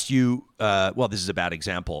we asked you, this is a bad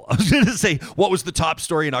example. I was going to say, what was the top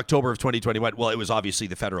story in October of 2021? Well, it was obviously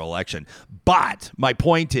the federal election. But my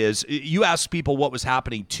point is, you ask people what was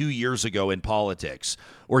happening 2 years ago in politics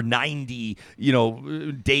or 90,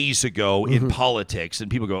 days ago in politics,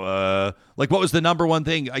 and people go, what was the number one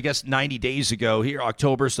thing? I guess 90 days ago here,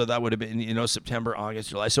 October. So that would have been, September, August,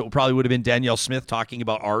 July. So it probably would have been Danielle Smith talking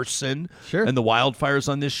about arson and the wildfires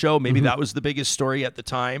on this show. Maybe that was the biggest story at the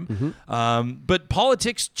time. But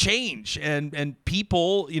politics change, and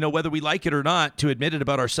people, whether we like it or not, to admit it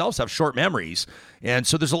about ourselves, have short memories. And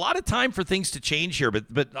so there's a lot of time for things to change here. But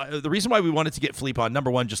the reason why we wanted to get Philippe on, number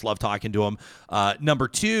one, just love talking to him. Number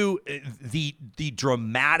two, the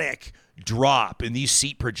dramatic drop in these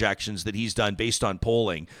seat projections that he's done based on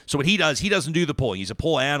polling. So what he does, he doesn't do the polling. He's a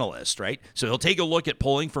poll analyst, right? So he'll take a look at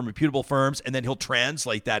polling from reputable firms, and then he'll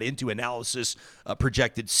translate that into analysis,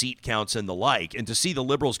 projected seat counts and the like. And to see the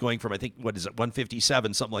Liberals going from, I think,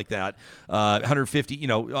 157, something like that,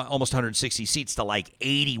 150, almost 160 seats to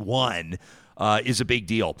 81, is a big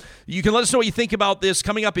deal. You can let us know what you think about this.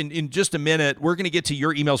 Coming up in just a minute, we're going to get to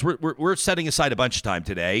your emails. We're setting aside a bunch of time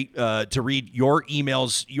today to read your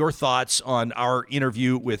emails, your thoughts on our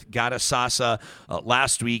interview with Ghada Sasa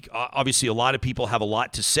last week. Obviously, a lot of people have a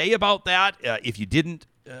lot to say about that. If you didn't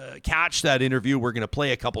catch that interview, we're going to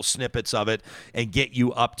play a couple snippets of it and get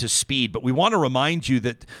you up to speed. But we want to remind you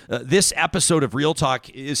that this episode of Real Talk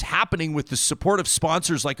is happening with the support of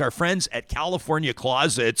sponsors like our friends at California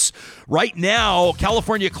Closets. Right now,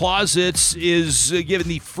 California Closets is giving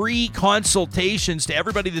the free consultations to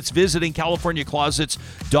everybody that's visiting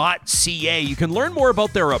californiaclosets.ca. You can learn more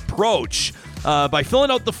about their approach by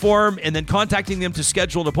filling out the form and then contacting them to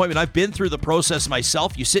schedule an appointment. I've been through the process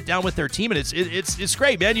myself. You sit down with their team, and it's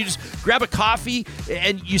great, man. You just grab a coffee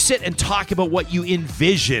and you sit and talk about what you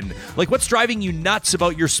envision. Like, what's driving you nuts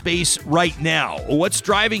about your space right now? What's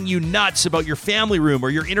driving you nuts about your family room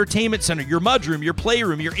or your entertainment center, your mudroom, your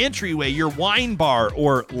playroom, your entryway, your wine bar,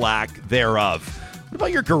 or lack thereof? What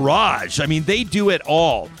about your garage? I mean, they do it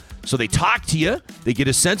all. So they talk to you, they get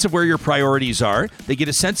a sense of where your priorities are, they get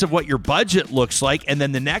a sense of what your budget looks like, and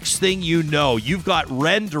then the next thing you know, you've got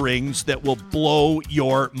renderings that will blow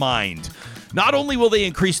your mind. Not only will they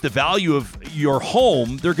increase the value of your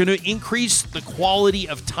home, they're going to increase the quality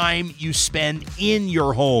of time you spend in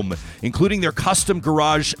your home, including their custom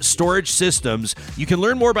garage storage systems. You can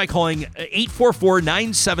learn more by calling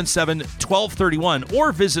 844-977-1231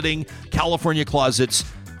 or visiting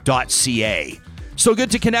californiaclosets.ca. So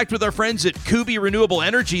good to connect with our friends at Kuby Renewable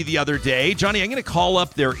Energy the other day. Johnny, I'm going to call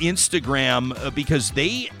up their Instagram because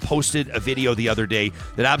they posted a video the other day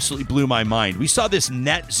that absolutely blew my mind. We saw this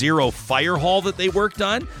net zero fire hall that they worked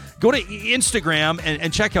on. Go to Instagram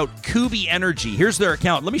and check out Kuby Energy. Here's their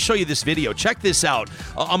account. Let me show you this video. Check this out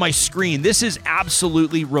on my screen. This is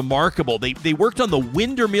absolutely remarkable. They worked on the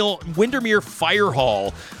Windermere Fire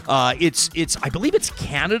Hall. It's I believe it's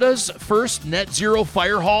Canada's first net zero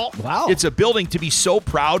fire hall. Wow. It's a building to be so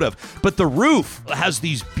proud of. But the roof has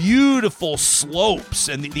these beautiful slopes,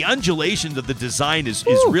 and the undulations of the design is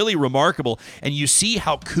really remarkable. And you see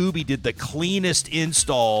how Kuby did the cleanest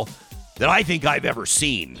install that I think I've ever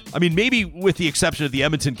seen. I mean, maybe with the exception of the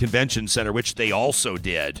Edmonton Convention Center, which they also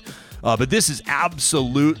did. But this is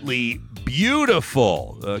absolutely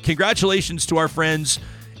beautiful. Congratulations to our friends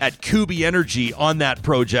at Kuby Energy on that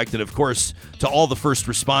project. And, of course, to all the first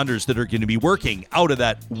responders that are going to be working out of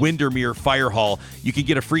that Windermere Fire Hall. You can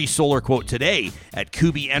get a free solar quote today at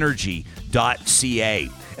kubyenergy.ca.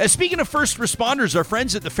 Speaking of first responders, our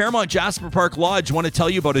friends at the Fairmont Jasper Park Lodge want to tell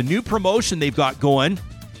you about a new promotion they've got going.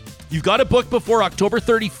 You've got to book before October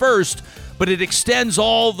 31st, but it extends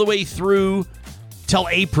all the way through till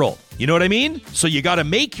April. You know what I mean? So you got to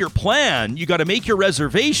make your plan. You got to make your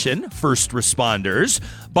reservation, first responders,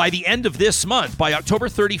 by the end of this month, by October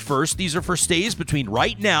 31st. These are for stays between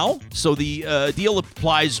right now. So the deal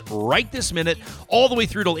applies right this minute, all the way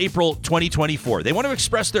through till April 2024. They want to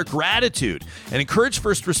express their gratitude and encourage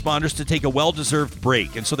first responders to take a well-deserved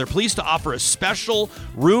break. And so they're pleased to offer a special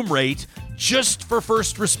room rate just for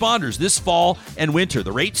first responders this fall and winter.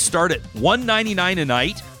 The rates start at $199 a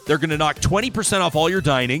night. They're going to knock 20% off all your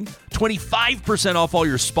dining, 25% off all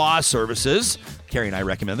your spa services. Carrie and I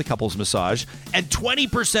recommend the couples massage, and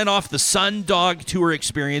 20% off the Sun Dog Tour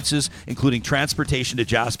experiences, including transportation to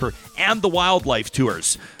Jasper and the wildlife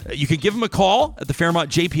tours. You can give them a call at the Fairmont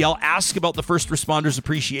JPL. Ask about the First Responders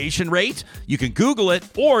Appreciation Rate. You can Google it,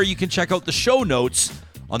 or you can check out the show notes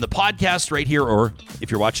on the podcast right here, or if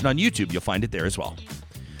you're watching on YouTube, you'll find it there as well.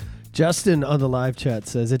 Justin on the live chat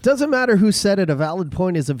says, it doesn't matter who said it. A valid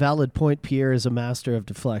point is a valid point. Pierre is a master of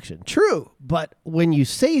deflection. True, but when you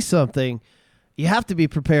say something, you have to be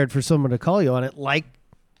prepared for someone to call you on it, like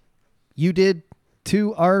you did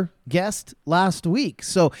to our guest last week.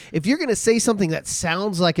 So if you're going to say something that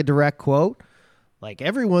sounds like a direct quote, like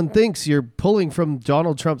everyone thinks you're pulling from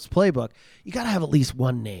Donald Trump's playbook, you got to have at least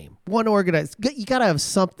one name, one organized. You got to have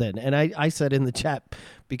something. And I said in the chat,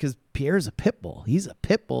 because Pierre's a pit bull. He's a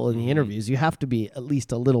pit bull in the interviews. You have to be at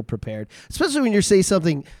least a little prepared, especially when you're saying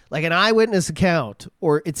something like an eyewitness account,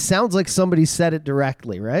 or it sounds like somebody said it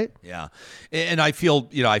directly, right? Yeah. And I feel,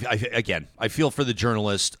 I feel for the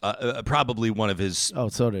journalist, probably one of his. Oh,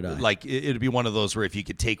 so did I. Like, it'd be one of those where if you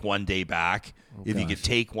could take one day back, you could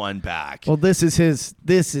take one back. Well, this is his,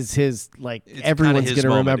 like, it's everyone's going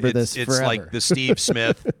to remember this it's forever. It's like the Steve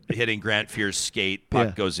Smith hitting Grant Fierce skate,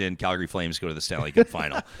 puck goes in, Calgary Flames go to the Stanley Cup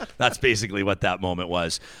final. That's basically what that moment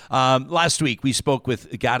was. Last week, we spoke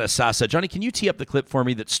with Gada Sasa. Johnny, can you tee up the clip for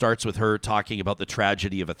me that starts with her talking about the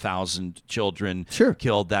tragedy of 1,000 children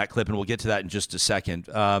killed, that clip, and we'll get to that in just a second.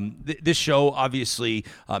 This show obviously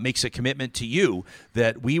makes a commitment to you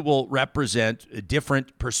that we will represent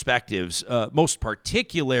different perspectives, most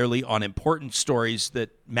particularly on important stories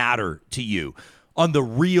that matter to you, on the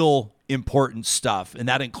real important stuff, and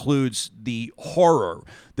that includes the horror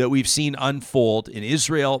that we've seen unfold in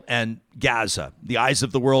Israel and Gaza. The eyes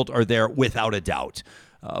of the world are there without a doubt.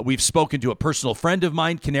 We've spoken to a personal friend of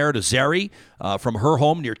mine, Kineret Azari, from her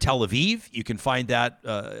home near Tel Aviv. You can find that,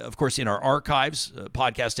 of course, in our archives,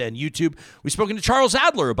 podcast and YouTube. We've spoken to Charles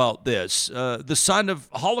Adler about this, the son of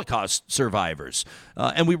Holocaust survivors.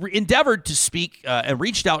 And we endeavored to speak and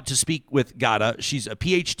reached out to speak with Gada. She's a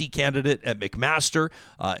PhD candidate at McMaster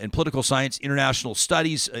in political science, international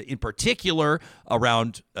studies, in particular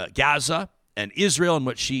around Gaza and Israel and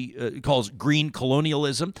what she calls green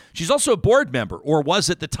colonialism. She's also a board member, or was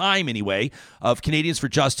at the time anyway, of Canadians for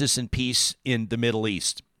Justice and Peace in the Middle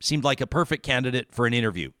East. Seemed like a perfect candidate for an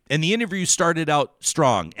interview. And the interview started out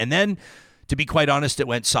strong. And then, to be quite honest, it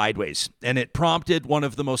went sideways. And it prompted one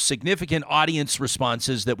of the most significant audience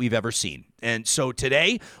responses that we've ever seen. And so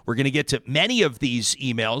today, we're going to get to many of these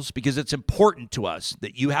emails because it's important to us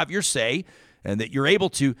that you have your say and that you're able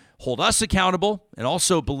to hold us accountable and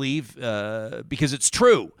also believe, because it's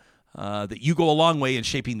true, that you go a long way in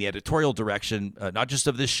shaping the editorial direction, not just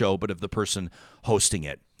of this show, but of the person hosting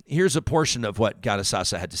it. Here's a portion of what Gada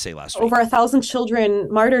Sassa had to say last week. Over 1,000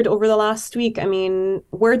 children martyred over the last week. I mean,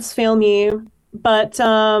 words fail me. But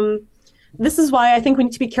this is why I think we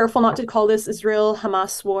need to be careful not to call this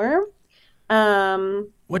Israel-Hamas war.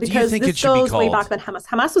 What do you think it should be called? Because this goes way back than Hamas.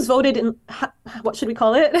 Hamas was voted in, what should we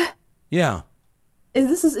call it? Yeah.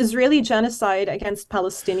 This is Israeli genocide against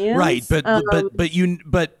Palestinians. Right, but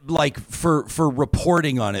like for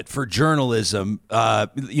reporting on it, for journalism,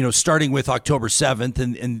 starting with October 7th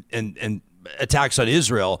and attacks on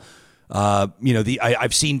Israel,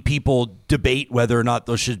 I've seen people debate whether or not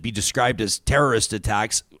those should be described as terrorist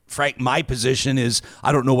attacks. Frank, my position is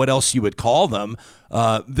I don't know what else you would call them.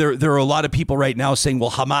 There are a lot of people right now saying,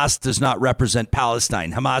 well, Hamas does not represent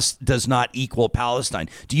Palestine. Hamas does not equal Palestine.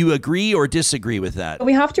 Do you agree or disagree with that?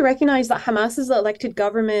 We have to recognize that Hamas is the elected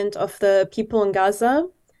government of the people in Gaza.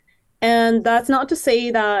 And that's not to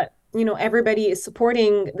say that, everybody is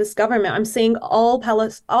supporting this government. I'm saying all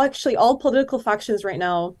political factions right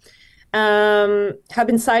now have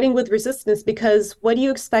been siding with resistance, because what do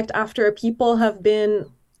you expect after a people have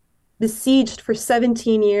been besieged for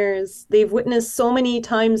 17 years? They've witnessed so many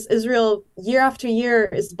times Israel, year after year,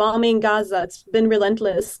 is bombing Gaza. It's been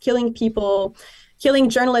relentless, killing people, killing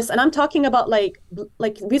journalists. And I'm talking about like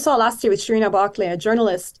we saw last year with Shireen Abu Akleh, a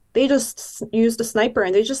journalist. They just used a sniper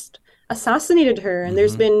and they just assassinated her. And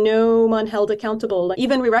there's been no one held accountable.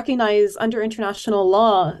 Even we recognize under international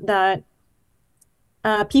law that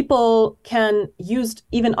people can use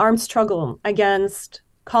even armed struggle against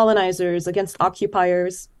colonizers, against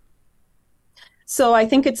occupiers. So I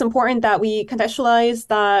think it's important that we contextualize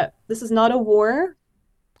that this is not a war.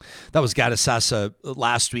 That was Gada Sassa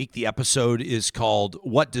last week. The episode is called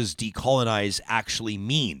What Does Decolonize Actually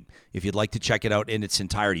Mean? If you'd like to check it out in its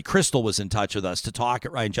entirety. Crystal was in touch with us to talk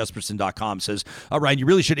at RyanJesperson.com. Says, Ryan, you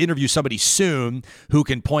really should interview somebody soon who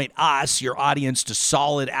can point us, your audience, to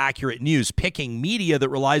solid, accurate news. Picking media that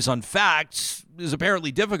relies on facts is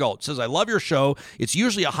apparently difficult. Says, I love your show. It's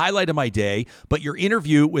usually a highlight of my day, but your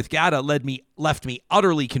interview with Gada left me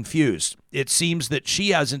utterly confused. It seems that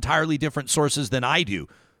she has entirely different sources than I do.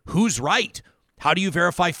 Who's right? How do you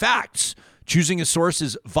verify facts? Choosing a source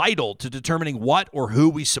is vital to determining what or who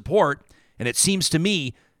we support, and it seems to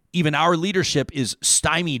me even our leadership is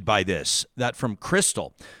stymied by this. That from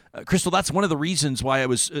Crystal. Crystal, that's one of the reasons why I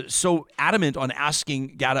was so adamant on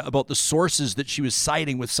asking Gada about the sources that she was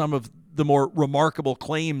citing with some of the more remarkable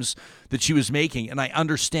claims that she was making, and I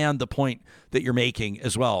understand the point that you're making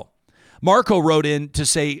as well. Marco wrote in to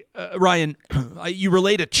say, Ryan, you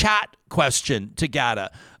relate a chat question to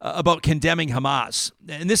Gada about condemning Hamas.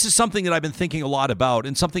 And this is something that I've been thinking a lot about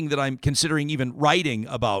and something that I'm considering even writing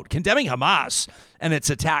about. Condemning Hamas and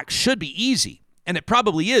its attacks should be easy. And it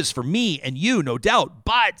probably is for me and you, no doubt.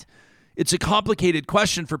 But it's a complicated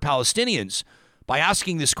question for Palestinians. By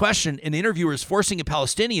asking this question, an interviewer is forcing a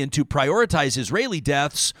Palestinian to prioritize Israeli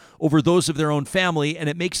deaths over those of their own family, and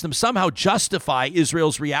it makes them somehow justify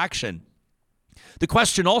Israel's reaction. The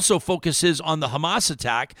question also focuses on the Hamas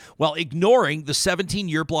attack while ignoring the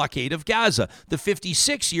 17-year blockade of Gaza, the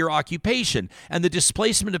 56-year occupation, and the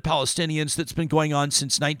displacement of Palestinians that's been going on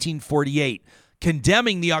since 1948.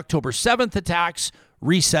 Condemning the October 7th attacks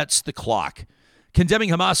resets the clock. Condemning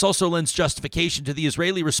Hamas also lends justification to the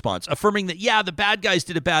Israeli response, affirming that, the bad guys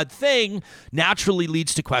did a bad thing, naturally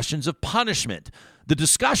leads to questions of punishment. The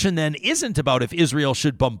discussion then isn't about if Israel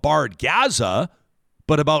should bombard Gaza,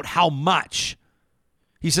 but about how much.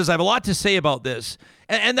 He says, I have a lot to say about this.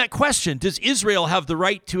 And that question, does Israel have the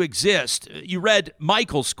right to exist? You read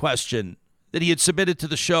Michael's question that he had submitted to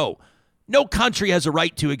the show. No country has a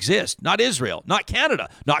right to exist. Not Israel, not Canada,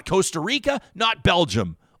 not Costa Rica, not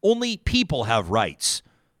Belgium. Only people have rights.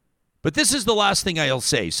 But this is the last thing I'll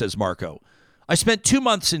say, says Marco. I spent 2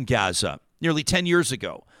 months in Gaza nearly 10 years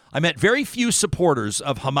ago. I met very few supporters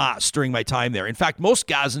of Hamas during my time there. In fact, most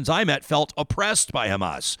Gazans I met felt oppressed by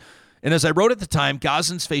Hamas. And as I wrote at the time,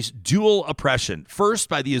 Gazans face dual oppression. First,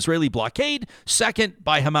 by the Israeli blockade. Second,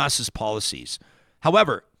 by Hamas's policies.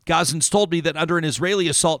 However, Gazans told me that under an Israeli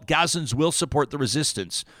assault, Gazans will support the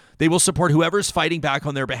resistance. They will support whoever's fighting back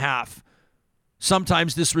on their behalf.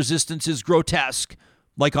 Sometimes this resistance is grotesque,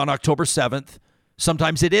 like on October 7th.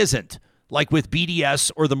 Sometimes it isn't, like with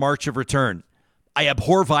BDS or the March of Return. I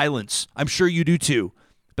abhor violence. I'm sure you do too.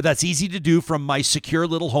 But that's easy to do from my secure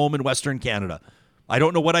little home in Western Canada. I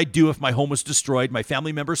don't know what I'd do if my home was destroyed, my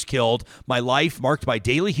family members killed, my life marked by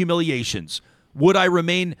daily humiliations. Would I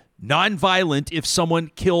remain nonviolent if someone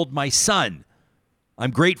killed my son?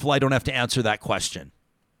 I'm grateful I don't have to answer that question.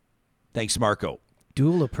 Thanks, Marco.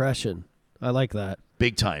 Dual oppression. I like that.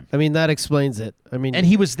 Big time. I mean, that explains it. I mean, and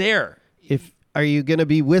he was there. Are you going to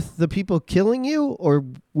be with the people killing you or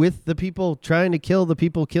with the people trying to kill the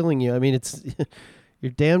people killing you? I mean, it's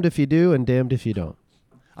you're damned if you do and damned if you don't.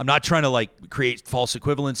 I'm not trying to create false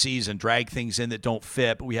equivalencies and drag things in that don't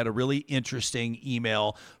fit, but we had a really interesting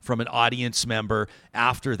email from an audience member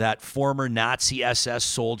after that former Nazi SS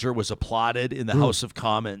soldier was applauded in the House of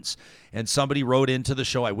Commons. And somebody wrote into the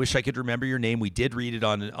show, I wish I could remember your name. We did read it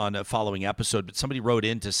on a following episode, but somebody wrote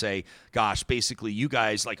in to say, gosh, basically you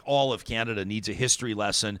guys, like all of Canada, needs a history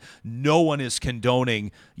lesson. No one is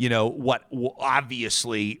condoning, what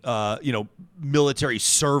obviously, military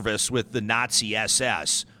service with the Nazi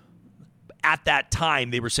SS. At that time,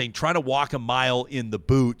 they were saying trying to walk a mile in the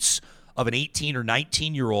boots of an 18 or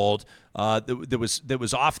 19-year-old that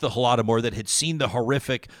was off the Holodomor, that had seen the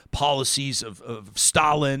horrific policies of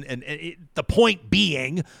Stalin. And the point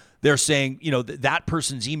being, they're saying, that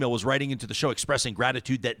person's email was writing into the show expressing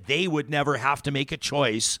gratitude that they would never have to make a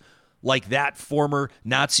choice like that former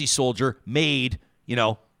Nazi soldier made,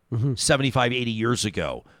 75, 80 years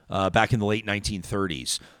ago, back in the late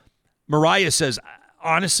 1930s. Mariah says,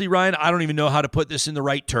 honestly, Ryan, I don't even know how to put this in the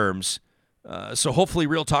right terms. So hopefully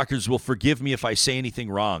Real Talkers will forgive me if I say anything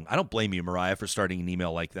wrong. I don't blame you, Mariah, for starting an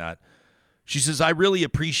email like that. She says, I really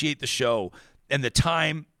appreciate the show and the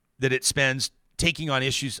time that it spends taking on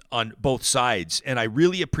issues on both sides. And I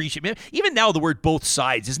really appreciate, even now the word both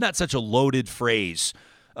sides, isn't that such a loaded phrase?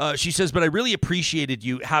 She says, but I really appreciated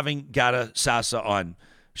you having Gada Sasa on.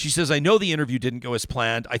 She says, I know the interview didn't go as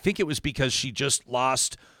planned. I think it was because she just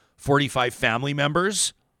lost 45 family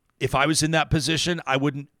members. If I was in that position, I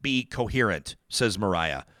wouldn't be coherent, says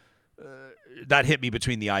Mariah. That hit me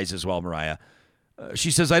between the eyes as well, Mariah.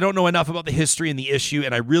 She says, I don't know enough about the history and the issue,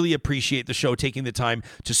 and I really appreciate the show taking the time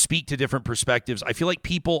to speak to different perspectives. I feel like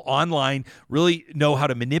people online really know how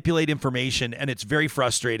to manipulate information, and it's very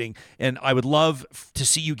frustrating, and I would love to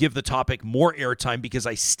see you give the topic more airtime because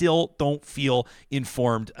I still don't feel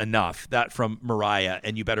informed enough. That from Mariah,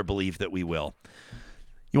 and you better believe that we will.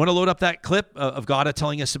 You want to load up that clip of Gada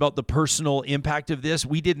telling us about the personal impact of this?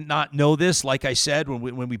 We did not know this. Like I said,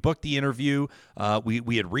 when we booked the interview,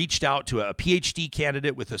 we had reached out to a PhD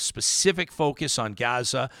candidate with a specific focus on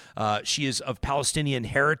Gaza. She is of Palestinian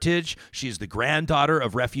heritage. She is the granddaughter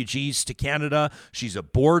of refugees to Canada. She's a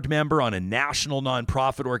board member on a national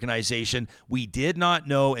nonprofit organization. We did not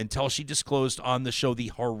know until she disclosed on the show the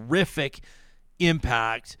horrific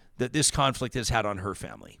impact that this conflict has had on her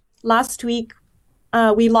family. Last week,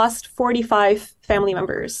 we lost 45 family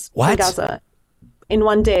members in Gaza in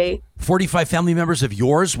one day. 45 family members of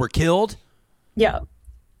yours were killed? Yeah,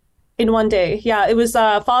 in one day. Yeah, it was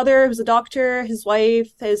a father, he was a doctor, his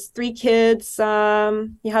wife, his 3 kids.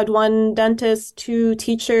 He had 1 dentist, 2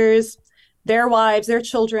 teachers, their wives, their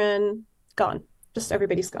children, gone. Just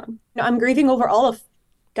everybody's gone. I'm grieving over all of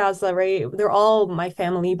Gaza, right? They're all my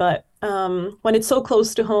family, but when it's so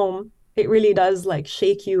close to home, it really does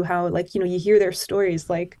shake you how you hear their stories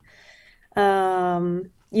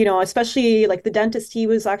especially the dentist. He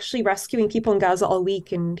was actually rescuing people in Gaza all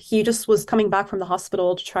week, and he just was coming back from the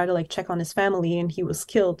hospital to try to check on his family, and he was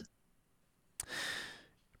killed.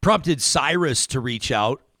 Prompted Cyrus to reach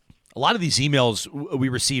out. A lot of these emails we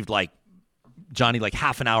received Johnny,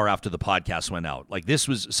 half an hour after the podcast went out. This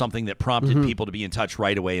was something that prompted people to be in touch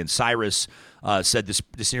right away. And Cyrus said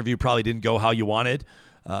this interview probably didn't go how you wanted.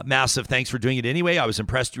 Massive thanks for doing it anyway. I was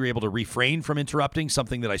impressed you were able to refrain from interrupting,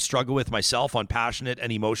 something that I struggle with myself on passionate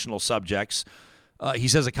and emotional subjects. He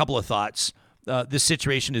says a couple of thoughts. This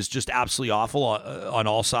situation is just absolutely awful on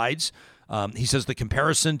all sides. He says the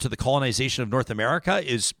comparison to the colonization of North America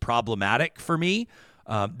is problematic for me.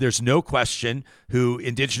 There's no question who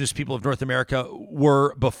indigenous people of North America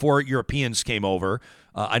were before Europeans came over.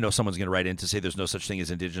 I know someone's going to write in to say there's no such thing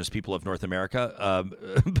as indigenous people of North America,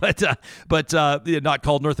 but not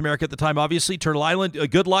called North America at the time, obviously. Turtle Island,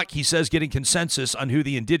 good luck, he says, getting consensus on who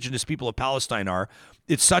the indigenous people of Palestine are.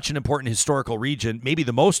 It's such an important historical region, maybe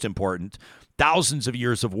the most important. Thousands of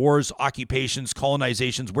years of wars, occupations,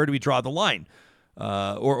 colonizations. Where do we draw the line?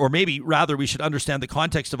 Or maybe rather we should understand the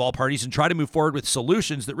context of all parties and try to move forward with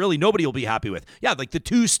solutions that really nobody will be happy with. Yeah, like the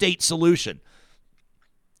two-state solution.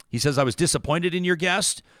 He says, I was disappointed in your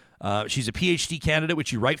guest. She's a PhD candidate,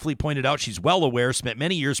 which you rightfully pointed out. She's well aware, spent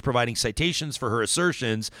many years providing citations for her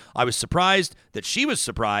assertions. I was surprised that she was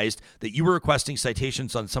surprised that you were requesting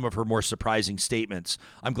citations on some of her more surprising statements.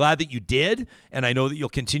 I'm glad that you did, and I know that you'll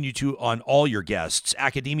continue to on all your guests.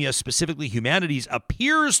 Academia, specifically humanities,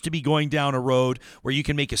 appears to be going down a road where you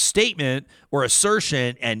can make a statement or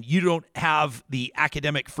assertion and you don't have the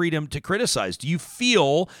academic freedom to criticize. Do you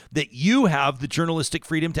feel that you have the journalistic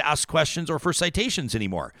freedom to ask questions or for citations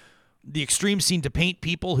anymore? The extremes seem to paint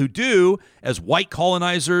people who do as white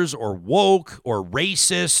colonizers or woke or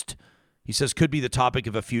racist. He says could be the topic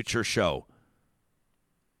of a future show.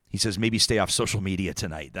 He says maybe stay off social media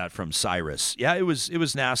tonight. That from Cyrus. Yeah, it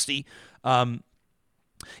was nasty.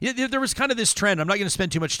 There was kind of this trend. I'm not going to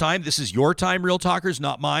spend too much time. This is your time, Real Talkers,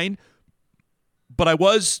 not mine. But I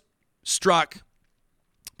was struck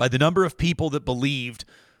by the number of people that believed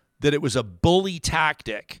that it was a bully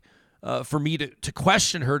tactic for me to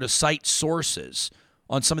question her, to cite sources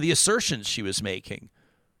on some of the assertions she was making.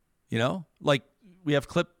 You know, like we have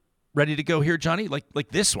clip ready to go here, Johnny, like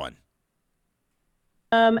this one.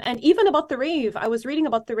 And even about the rave, I was reading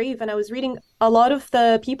about the rave, and I was reading a lot of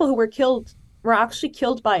the people who were killed were actually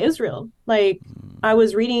killed by Israel. Like I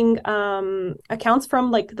was reading accounts from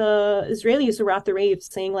like the Israelis who were at the rave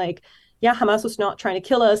saying like, yeah, Hamas was not trying to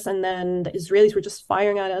kill us, and then the Israelis were just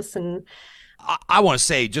firing at us. And I want to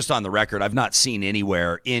say, just on the record, I've not seen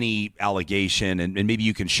anywhere any allegation, and maybe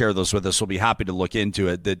you can share those with us. We'll be happy to look into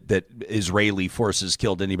it, that Israeli forces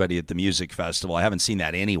killed anybody at the music festival. I haven't seen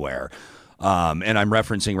that anywhere. And I'm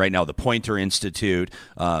referencing right now the Poynter Institute,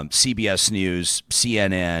 CBS News,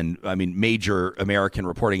 CNN, I mean, major American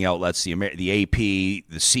reporting outlets, the AP, the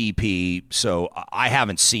CP. So I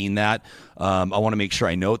haven't seen that. I want to make sure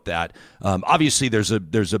I note that. Obviously, there's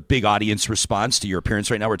a big audience response to your appearance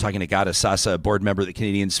right now. We're talking to Gada Sasa, a board member of the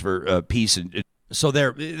Canadians for Peace. And so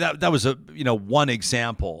that was one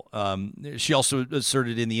example. She also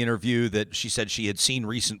asserted in the interview that she said she had seen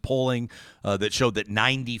recent polling that showed that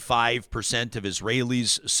 95% of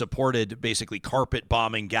Israelis supported basically carpet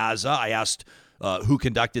bombing Gaza. I asked who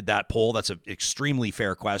conducted that poll. That's an extremely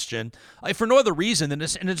fair question. For no other reason than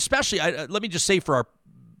this, and especially, let me just say for our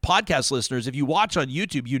podcast listeners, if you watch on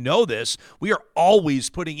YouTube, you know this. We are always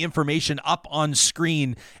putting information up on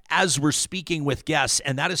screen as we're speaking with guests,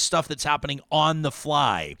 and that is stuff that's happening on the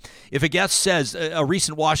fly. If a guest says a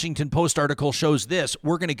recent Washington Post article shows this,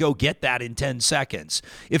 we're going to go get that in 10 seconds.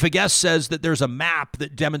 If a guest says that there's a map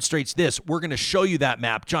that demonstrates this, we're going to show you that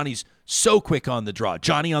map. Johnny's so quick on the draw.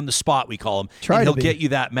 Johnny on the spot, we call him. And he'll get you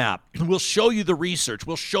that map. We'll show you the research.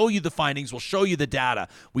 We'll show you the findings. We'll show you the data.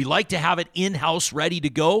 We like to have it in-house ready to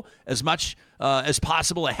go as much as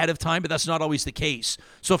possible ahead of time, but that's not always the case.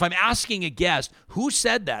 So if I'm asking a guest, who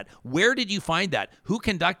said that? Where did you find that? Who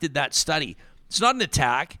conducted that study? It's not an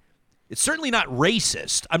attack. It's certainly not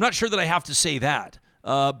racist. I'm not sure that I have to say that.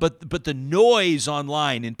 But the noise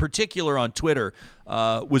online, in particular on Twitter,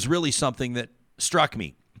 was really something that struck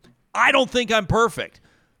me. I don't think I'm perfect.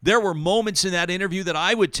 There were moments in that interview that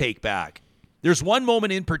I would take back. There's one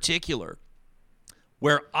moment in particular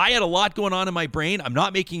where I had a lot going on in my brain. I'm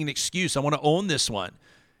not making an excuse. I want to own this one.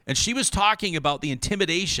 And she was talking about the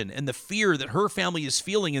intimidation and the fear that her family is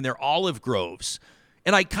feeling in their olive groves.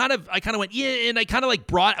 And I kind of went, yeah, and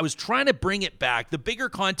I was trying to bring it back. The bigger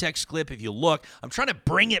context clip, if you look, I'm trying to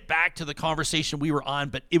bring it back to the conversation we were on,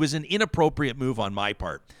 but it was an inappropriate move on my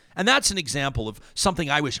part. And that's an example of something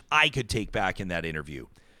I wish I could take back in that interview.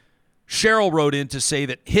 Cheryl wrote in to say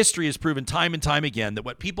that history has proven time and time again that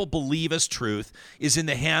what people believe as truth is in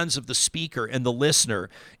the hands of the speaker and the listener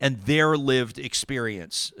and their lived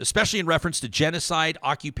experience, especially in reference to genocide,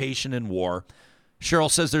 occupation, and war.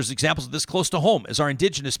 Cheryl says there's examples of this close to home, as our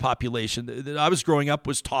indigenous population that I was growing up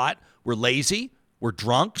was taught were lazy, were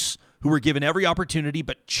drunks, who were given every opportunity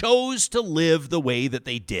but chose to live the way that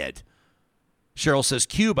they did. Cheryl says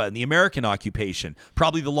Cuba and the American occupation,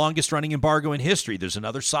 probably the longest running embargo in history. There's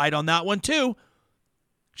another side on that one too.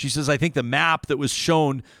 She says, I think the map that was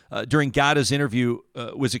shown during Gadda's interview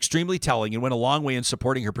was extremely telling and went a long way in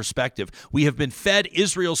supporting her perspective. We have been fed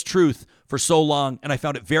Israel's truth for so long, and I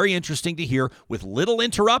found it very interesting to hear, with little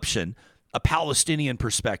interruption, a Palestinian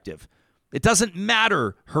perspective. It doesn't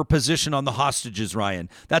matter her position on the hostages, Ryan.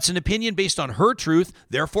 That's an opinion based on her truth,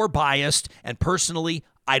 therefore biased, and personally,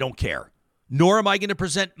 I don't care. Nor am I going to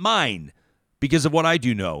present mine because of what I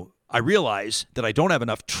do know. I realize that I don't have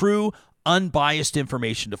enough true, unbiased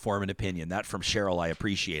information to form an opinion. That from Cheryl. I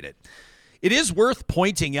appreciate it. It is worth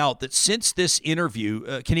pointing out that since this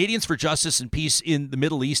interview, Canadians for Justice and Peace in the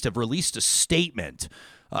Middle East have released a statement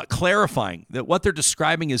clarifying that what they're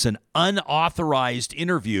describing as an unauthorized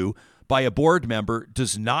interview by a board member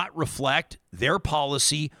does not reflect their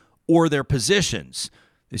policy or their positions.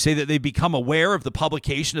 They say that they've become aware of the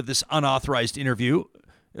publication of this unauthorized interview.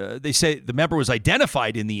 They say the member was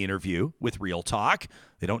identified in the interview with Real Talk.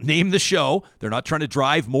 They don't name the show. They're not trying to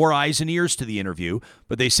drive more eyes and ears to the interview,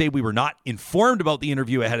 but they say we were not informed about the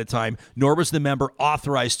interview ahead of time, nor was the member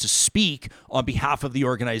authorized to speak on behalf of the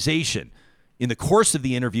organization. In the course of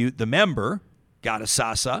the interview, the member, Gada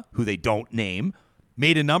Sasa, who they don't name,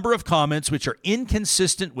 made a number of comments which are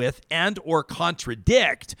inconsistent with and or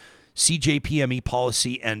contradict CJPME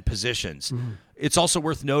policy and positions. Mm-hmm. It's also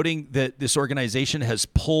worth noting that this organization has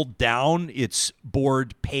pulled down its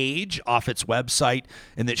board page off its website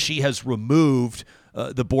and that she has removed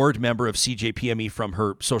the board member of CJPME from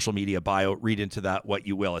her social media bio. Read into that what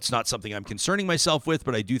you will. It's not something I'm concerning myself with,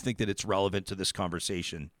 but I do think that it's relevant to this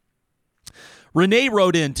conversation. Renee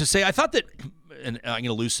wrote in to say, I thought that, and I'm going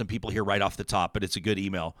to lose some people here right off the top, but it's a good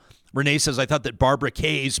email. Renee says, I thought that Barbara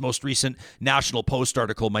Kay's most recent National Post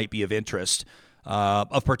article might be of interest.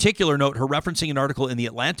 Of particular note, her referencing an article in the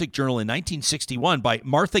Atlantic Journal in 1961 by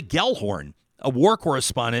Martha Gellhorn, a war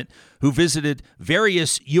correspondent who visited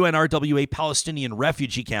various UNRWA Palestinian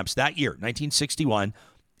refugee camps that year, 1961,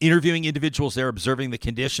 interviewing individuals there, observing the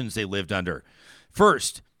conditions they lived under.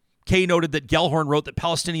 First, Kay noted that Gellhorn wrote that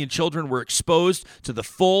Palestinian children were exposed to the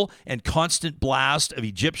full and constant blast of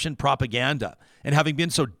Egyptian propaganda. And having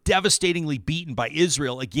been so devastatingly beaten by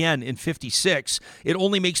Israel again in 1956, it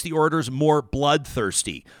only makes the orders more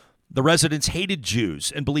bloodthirsty. The residents hated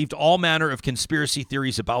Jews and believed all manner of conspiracy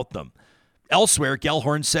theories about them. Elsewhere,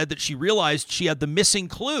 Gellhorn said that she realized she had the missing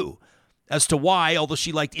clue as to why, although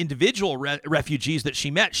she liked individual refugees that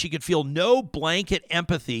she met, she could feel no blanket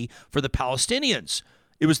empathy for the Palestinians.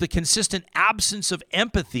 It was the consistent absence of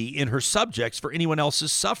empathy in her subjects for anyone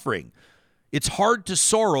else's suffering. It's hard to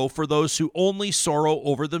sorrow for those who only sorrow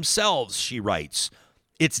over themselves, she writes.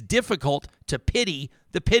 It's difficult to pity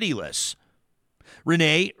the pitiless.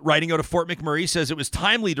 Renee, writing out of Fort McMurray, says it was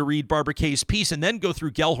timely to read Barbara Kay's piece and then go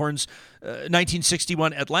through Gellhorn's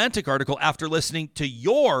 1961 Atlantic article after listening to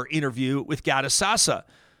your interview with Gada Sasa.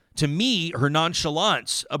 To me, her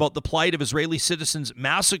nonchalance about the plight of Israeli citizens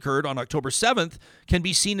massacred on October 7th can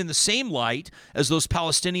be seen in the same light as those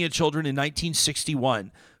Palestinian children in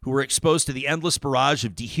 1961 who were exposed to the endless barrage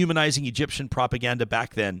of dehumanizing Egyptian propaganda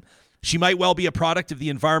back then. She might well be a product of the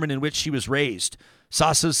environment in which she was raised.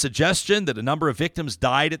 Sasa's suggestion that a number of victims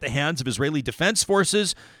died at the hands of Israeli defense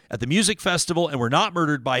forces at the music festival and were not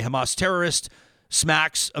murdered by Hamas terrorists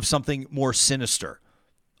smacks of something more sinister.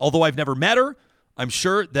 Although I've never met her, I'm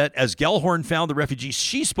sure that as Gellhorn found the refugees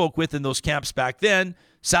she spoke with in those camps back then,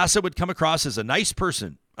 Sasa would come across as a nice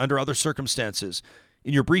person under other circumstances.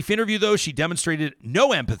 In your brief interview, though, she demonstrated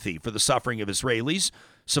no empathy for the suffering of Israelis.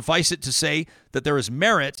 Suffice it to say that there is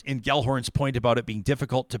merit in Gellhorn's point about it being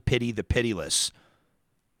difficult to pity the pitiless.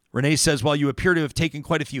 Renee says, while you appear to have taken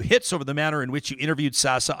quite a few hits over the manner in which you interviewed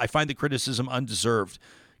Sasa, I find the criticism undeserved.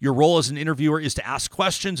 Your role as an interviewer is to ask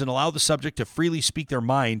questions and allow the subject to freely speak their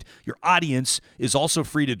mind. Your audience is also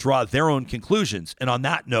free to draw their own conclusions. And on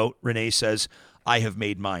that note, Renee says, I have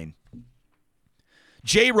made mine.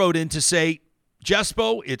 Jay wrote in to say,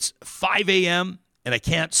 Jespo, it's 5 a.m. and I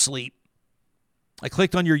can't sleep. I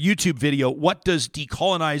clicked on your YouTube video, what does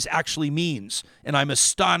decolonize actually means? And I'm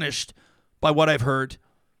astonished by what I've heard.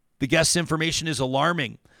 The guest's information is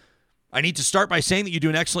alarming. I need to start by saying that you do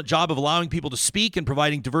an excellent job of allowing people to speak and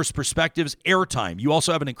providing diverse perspectives airtime. You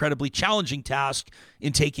also have an incredibly challenging task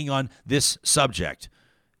in taking on this subject.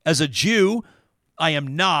 As a Jew, I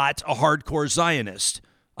am not a hardcore Zionist.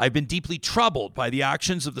 I've been deeply troubled by the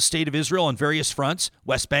actions of the state of Israel on various fronts,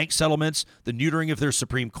 West Bank settlements, the neutering of their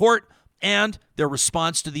Supreme Court, and their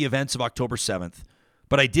response to the events of October 7th.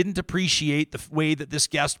 But I didn't appreciate the way that this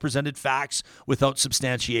guest presented facts without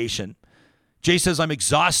substantiation. Jay says, I'm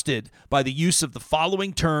exhausted by the use of the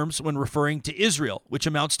following terms when referring to Israel, which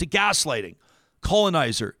amounts to gaslighting,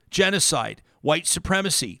 colonizer, genocide, white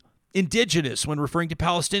supremacy. indigenous when referring to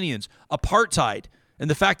Palestinians, apartheid, and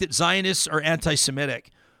the fact that Zionists are anti-Semitic.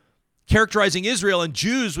 Characterizing Israel and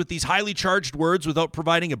Jews with these highly charged words without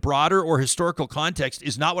providing a broader or historical context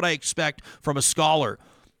is not what I expect from a scholar.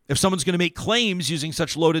 If someone's going to make claims using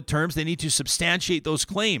such loaded terms, they need to substantiate those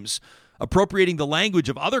claims. Appropriating the language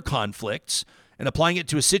of other conflicts and applying it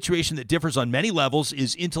to a situation that differs on many levels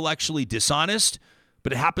is intellectually dishonest,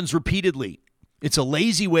 but it happens repeatedly. It's a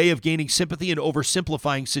lazy way of gaining sympathy and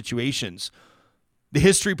oversimplifying situations. The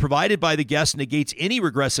history provided by the guest negates any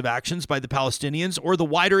regressive actions by the Palestinians or the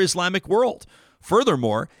wider Islamic world.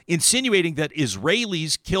 Furthermore, insinuating that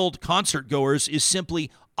Israelis killed concertgoers is simply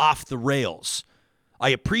off the rails. I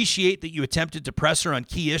appreciate that you attempted to press her on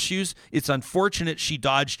key issues. It's unfortunate she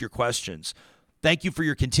dodged your questions. Thank you for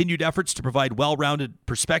your continued efforts to provide well-rounded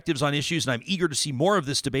perspectives on issues, and I'm eager to see more of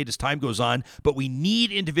this debate as time goes on, but we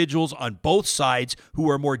need individuals on both sides who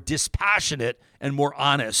are more dispassionate and more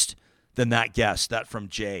honest than that guest. That from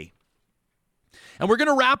Jay. And we're going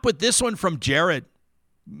to wrap with this one from Jared.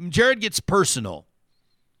 Jared gets personal.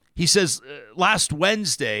 He says, last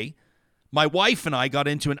Wednesday, my wife and I got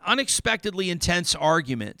into an unexpectedly intense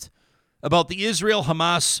argument about the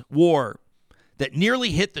Israel-Hamas war that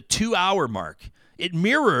nearly hit the 2-hour mark. It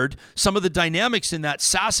mirrored some of the dynamics in that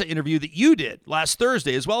Sasa interview that you did last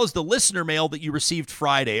Thursday, as well as the listener mail that you received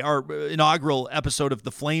Friday. Our inaugural episode of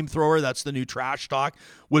The Flamethrower, that's the new trash talk,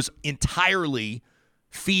 was entirely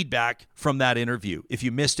feedback from that interview. If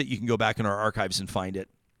you missed it, you can go back in our archives and find it.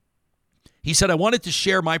 He said, I wanted to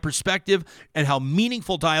share my perspective and how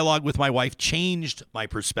meaningful dialogue with my wife changed my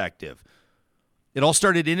perspective. It all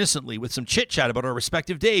started innocently with some chit-chat about our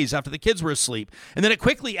respective days after the kids were asleep. And then it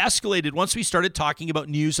quickly escalated once we started talking about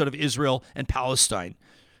news out of Israel and Palestine.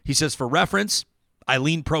 He says, for reference, I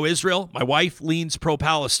lean pro-Israel. My wife leans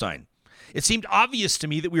pro-Palestine. It seemed obvious to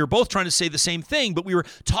me that we were both trying to say the same thing, but we were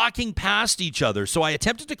talking past each other. So I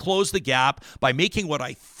attempted to close the gap by making what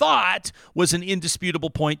I thought was an indisputable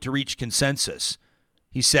point to reach consensus.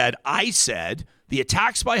 He said, I said, the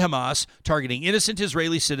attacks by Hamas targeting innocent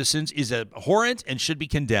Israeli citizens is abhorrent and should be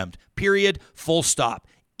condemned. Period. Full stop.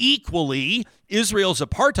 Equally, Israel's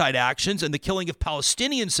apartheid actions and the killing of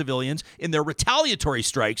Palestinian civilians in their retaliatory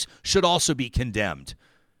strikes should also be condemned.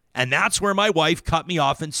 And that's where my wife cut me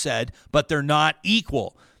off and said, but they're not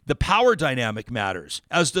equal. The power dynamic matters,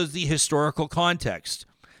 as does the historical context.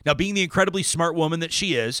 Now, being the incredibly smart woman that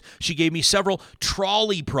she is, she gave me several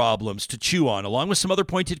trolley problems to chew on, along with some other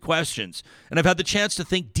pointed questions. And I've had the chance to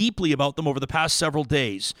think deeply about them over the past several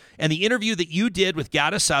days. And the interview that you did with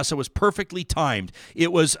Gada Sasa was perfectly timed.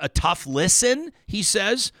 It was a tough listen, he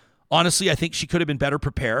says. Honestly, I think she could have been better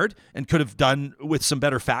prepared and could have done with some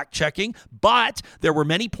better fact-checking. But there were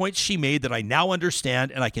many points she made that I now understand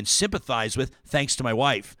and I can sympathize with thanks to my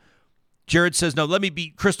wife. Jared says, now let me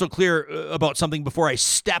be crystal clear about something before I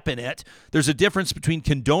step in it. There's a difference between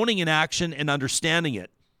condoning an action and understanding it.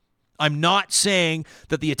 I'm not saying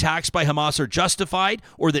that the attacks by Hamas are justified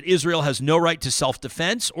or that Israel has no right to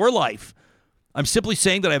self-defense or life. I'm simply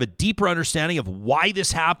saying that I have a deeper understanding of why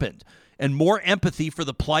this happened and more empathy for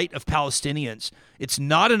the plight of Palestinians. It's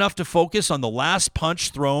not enough to focus on the last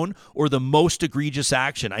punch thrown or the most egregious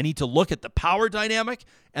action. I need to look at the power dynamic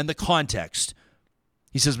and the context.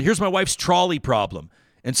 He says, here's my wife's trolley problem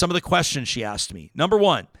and some of the questions she asked me. Number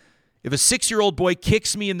one, if a 6-year-old boy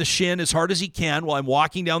kicks me in the shin as hard as he can while I'm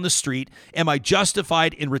walking down the street, am I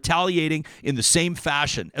justified in retaliating in the same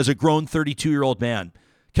fashion as a grown 32-year-old man?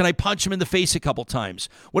 Can I punch him in the face a couple times?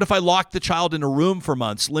 What if I lock the child in a room for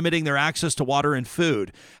months, limiting their access to water and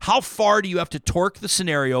food? How far do you have to torque the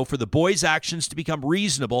scenario for the boy's actions to become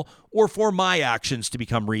reasonable or for my actions to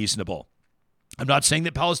become reasonable? I'm not saying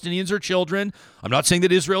that Palestinians are children. I'm not saying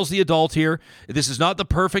that Israel's the adult here. This is not the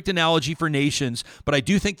perfect analogy for nations, but I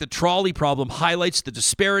do think the trolley problem highlights the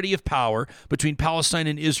disparity of power between Palestine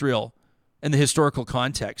and Israel and the historical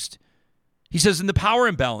context. He says in the power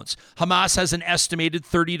imbalance, Hamas has an estimated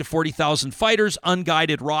 30 to 40,000 fighters,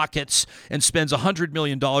 unguided rockets, and spends $100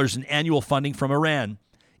 million in annual funding from Iran.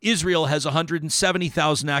 Israel has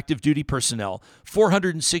 170,000 active duty personnel,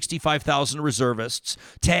 465,000 reservists,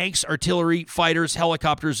 tanks, artillery, fighters,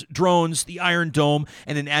 helicopters, drones, the Iron Dome,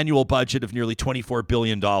 and an annual budget of nearly $24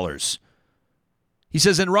 billion. He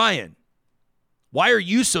says, and Ryan, why are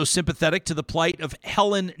you so sympathetic to the plight of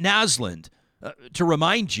Helen Naslund? To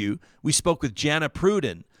remind you, we spoke with Jana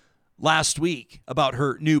Pruden last week about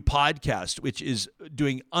her new podcast, which is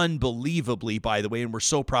doing unbelievably, by the way, and we're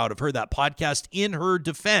so proud of her. That podcast, In Her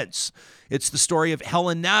Defense, it's the story of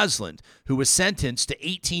Helen Naslund, who was sentenced to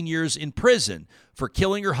 18 years in prison for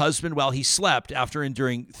killing her husband while he slept after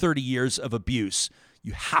enduring 30 years of abuse.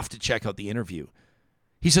 You have to check out the interview.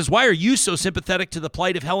 He says, why are you so sympathetic to the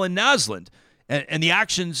plight of Helen Naslund and the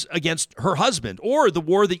actions against her husband or the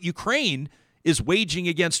war that Ukraine is waging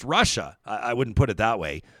against Russia? I wouldn't put it that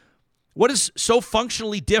way. What is so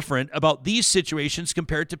functionally different about these situations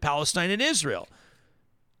compared to Palestine and Israel?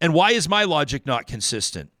 And why is my logic not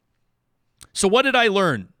consistent? So what did I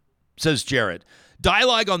learn, says Jared.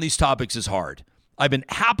 Dialogue on these topics is hard. I've been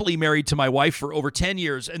happily married to my wife for over 10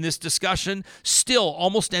 years, and this discussion still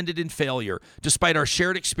almost ended in failure, despite our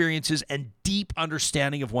shared experiences and deep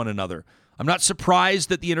understanding of one another. I'm not surprised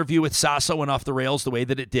that the interview with Sasso went off the rails the way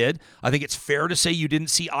that it did. I think it's fair to say you didn't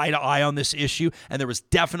see eye to eye on this issue, and there was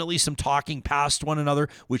definitely some talking past one another,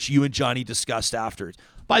 which you and Johnny discussed after.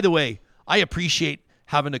 By the way, I appreciate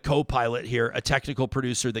having a co-pilot here, a technical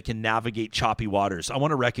producer that can navigate choppy waters. I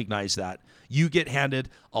want to recognize that. You get handed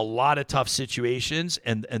a lot of tough situations,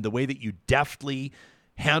 and the way that you deftly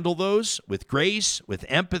handle those with grace, with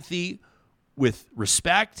empathy, with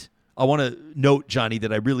respect. I want to note, Johnny,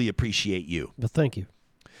 that I really appreciate you. Well, thank you.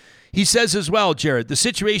 He says as well, Jared, the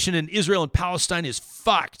situation in Israel and Palestine is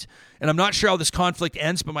fucked, and I'm not sure how this conflict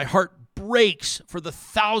ends, but my heart breaks for the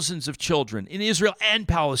thousands of children in Israel and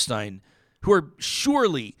Palestine who are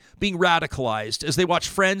surely being radicalized as they watch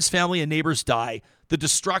friends, family, and neighbors die, the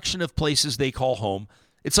destruction of places they call home.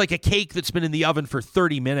 It's like a cake that's been in the oven for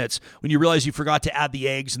 30 minutes when you realize you forgot to add the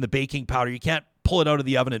eggs and the baking powder. You can't pull it out of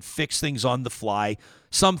the oven and fix things on the fly.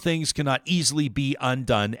 Some things cannot easily be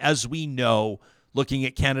undone, as we know, looking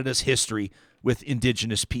at Canada's history with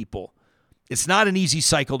Indigenous people. It's not an easy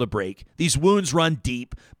cycle to break. These wounds run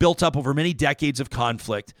deep, built up over many decades of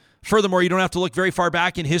conflict. Furthermore, you don't have to look very far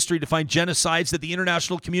back in history to find genocides that the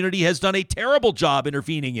international community has done a terrible job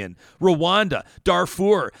intervening in. Rwanda,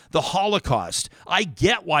 Darfur, the Holocaust. I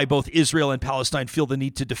get why both Israel and Palestine feel the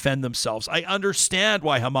need to defend themselves. I understand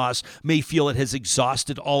why Hamas may feel it has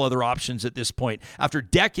exhausted all other options at this point, after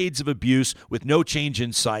decades of abuse with no change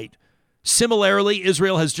in sight. Similarly,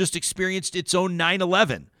 Israel has just experienced its own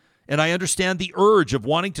 9/11, and I understand the urge of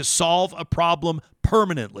wanting to solve a problem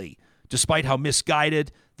permanently, despite how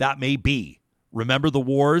misguided that may be. Remember the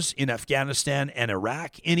wars in Afghanistan and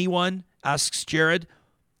Iraq? Anyone? Asks Jared.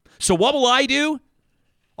 So what will I do?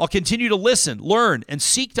 I'll continue to listen, learn, and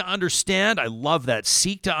seek to understand. I love that.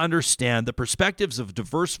 Seek to understand the perspectives of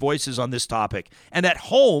diverse voices on this topic. And at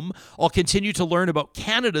home, I'll continue to learn about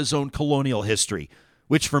Canada's own colonial history,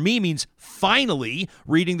 which for me means finally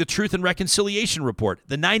reading the Truth and Reconciliation Report,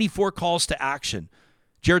 the 94 calls to action.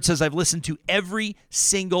 Jared says, I've listened to every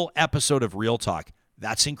single episode of Real Talk.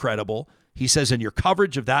 That's incredible. He says, in your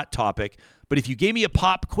coverage of that topic, but if you gave me a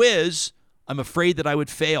pop quiz, I'm afraid that I would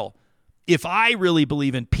fail. If I really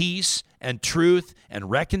believe in peace and truth and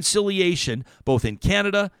reconciliation, both in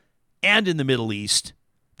Canada and in the Middle East,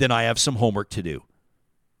 then I have some homework to do.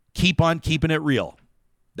 Keep on keeping it real.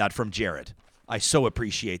 That from Jared. I so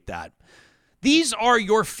appreciate that. These are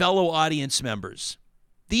your fellow audience members.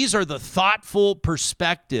 These are the thoughtful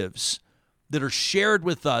perspectives that are shared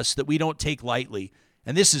with us that we don't take lightly.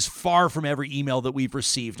 And this is far from every email that we've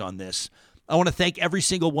received on this. I want to thank every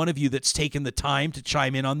single one of you that's taken the time to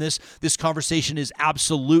chime in on this. This conversation is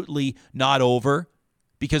absolutely not over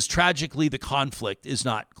because tragically the conflict is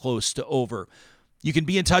not close to over. You can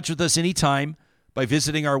be in touch with us anytime by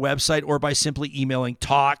visiting our website or by simply emailing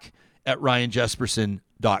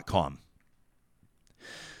talk@ryanjesperson.com.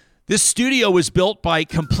 This studio was built by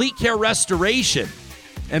Complete Care Restoration.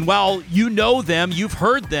 And while you know them, you've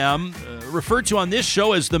heard them referred to on this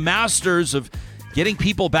show as the masters of getting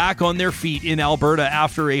people back on their feet in Alberta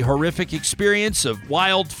after a horrific experience of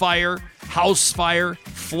wildfire, house fire,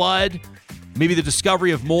 flood, maybe the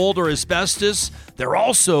discovery of mold or asbestos. They're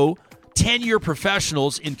also 10-year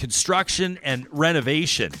professionals in construction and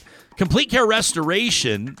renovation. Complete Care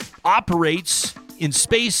Restoration operates in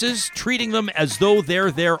spaces, treating them as though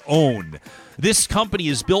they're their own. This company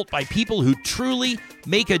is built by people who truly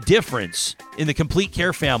make a difference in the Complete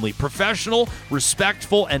Care family. Professional,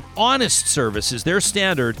 respectful, and honest service is their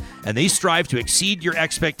standard, and they strive to exceed your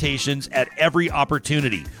expectations at every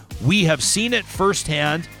opportunity. We have seen it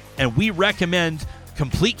firsthand, and we recommend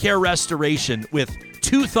Complete Care Restoration with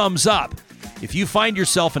 2 thumbs up. If you find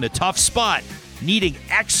yourself in a tough spot, needing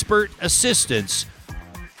expert assistance,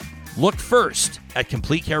 look first at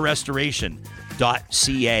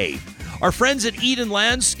CompleteCareRestoration.ca. Our friends at Eden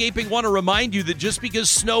Landscaping want to remind you that just because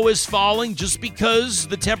snow is falling, just because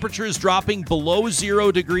the temperature is dropping below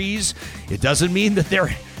 0 degrees, it doesn't mean that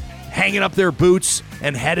they're hanging up their boots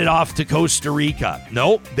and headed off to Costa Rica.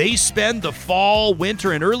 Nope, they spend the fall,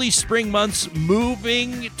 winter, and early spring months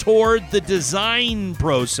moving toward the design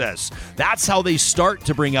process. That's how they start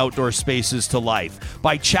to bring outdoor spaces to life,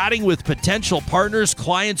 by chatting with potential partners,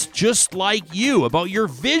 clients just like you, about your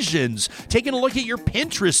visions, taking a look at your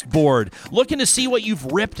Pinterest board, looking to see what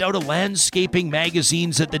you've ripped out of landscaping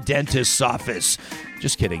magazines at the dentist's office.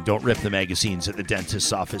 Just kidding. Don't rip the magazines at the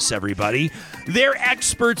dentist's office, everybody. They're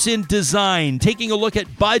experts in design, taking a look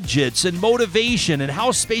at budgets and motivation and how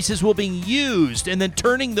spaces will be used, and then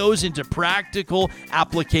turning those into practical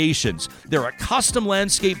applications. They're a custom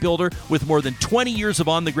landscape builder with more than 20 years of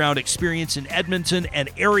on-the-ground experience in Edmonton and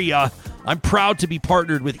area. I'm proud to be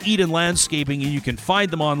partnered with Eden Landscaping, and you can find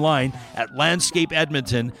them online at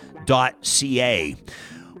landscapeedmonton.ca.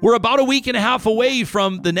 We're about a week and a half away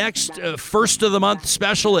from the next first of the month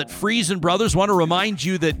special at Friesen Brothers. Want to remind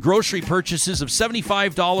you that grocery purchases of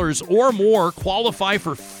 $75 or more qualify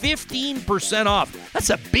for 15% off. That's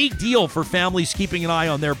a big deal for families keeping an eye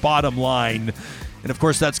on their bottom line. And of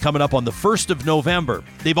course, that's coming up on the 1st of November.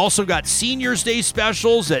 They've also got Seniors Day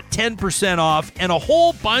specials at 10% off and a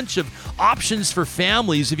whole bunch of options for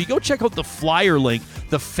families. If you go check out the flyer link,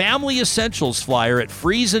 the Family Essentials flyer at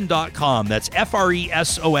Friesen.com, that's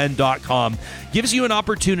Freson.com, gives you an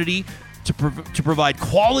opportunity to provide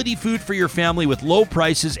quality food for your family with low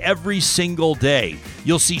prices every single day.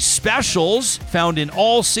 You'll see specials found in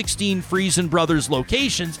all 16 Friesen Brothers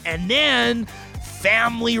locations, and then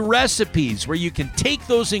family recipes where you can take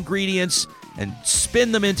those ingredients and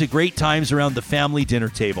spin them into great times around the family dinner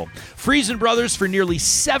table. Friesen Brothers, for nearly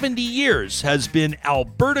 70 years, has been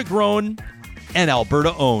Alberta grown and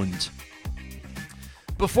Alberta owned.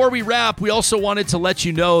 Before we wrap, we also wanted to let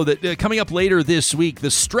you know that coming up later this week,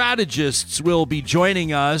 the strategists will be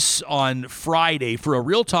joining us on Friday for a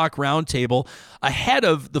Real Talk Roundtable ahead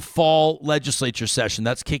of the fall legislature session.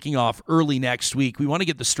 That's kicking off early next week. We want to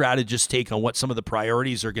get the strategists' take on what some of the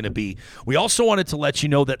priorities are going to be. We also wanted to let you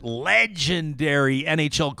know that legendary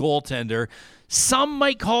NHL goaltender, some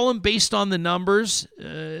might call him, based on the numbers,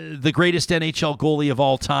 the greatest NHL goalie of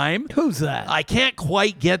all time. Who's that? I can't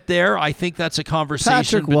quite get there. I think that's a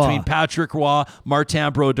conversation between Patrick Roy,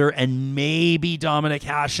 Martin Brodeur, and maybe Dominic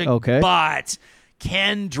Hasek. Okay. But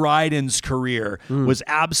Ken Dryden's career was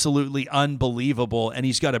absolutely unbelievable, and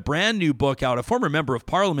he's got a brand new book out, a former member of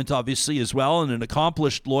Parliament, obviously, as well, and an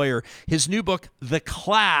accomplished lawyer. His new book, The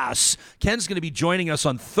Class. Ken's going to be joining us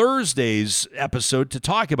on Thursday's episode to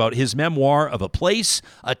talk about his memoir of A Place,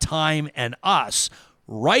 a Time, and Us.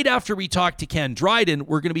 Right after we talk to Ken Dryden,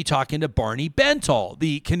 we're going to be talking to Barney Bentall,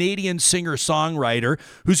 the Canadian singer-songwriter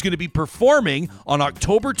who's going to be performing on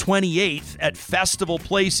October 28th at Festival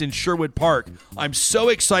Place in Sherwood Park. I'm so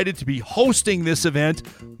excited to be hosting this event.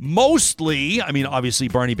 Mostly, I mean, obviously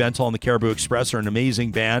Barney Bentall and the Caribou Express are an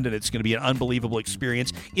amazing band, and it's going to be an unbelievable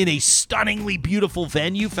experience in a stunningly beautiful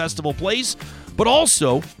venue, Festival Place. But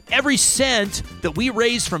also, every cent that we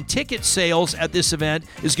raise from ticket sales at this event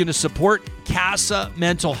is going to support CASA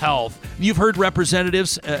Mental Health. You've heard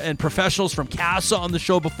representatives and professionals from CASA on the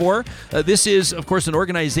show before. This is, of course, an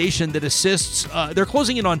organization that assists. They're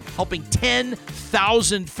closing in on helping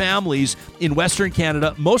 10,000 families in Western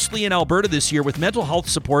Canada, mostly in Alberta this year, with mental health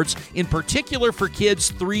supports, in particular for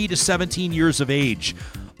kids 3 to 17 years of age.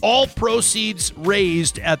 All proceeds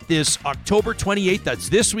raised at this October 28th, that's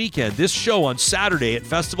this weekend, this show on Saturday at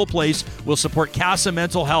Festival Place, will support CASA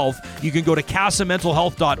Mental Health. You can go to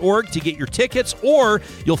casamentalhealth.org to get your tickets, or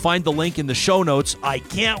you'll find the link in the show notes. I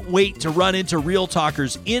can't wait to run into Real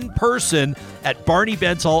Talkers in person at Barney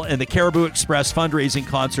Bentall and the Caribou Express fundraising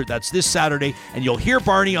concert. That's this Saturday, and you'll hear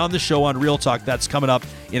Barney on the show on Real Talk. That's coming up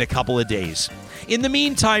in a couple of days. In the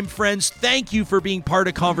meantime, friends, thank you for being part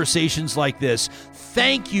of conversations like this.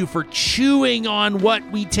 Thank you for chewing on what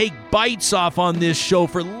we take bites off on this show,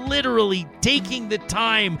 for literally taking the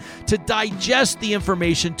time to digest the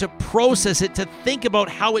information, to process it, to think about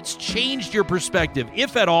how it's changed your perspective,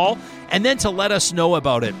 if at all, and then to let us know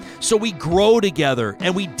about it. So we grow together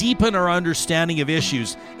and we deepen our understanding of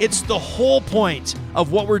issues. It's the whole point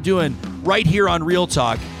of what we're doing right here on Real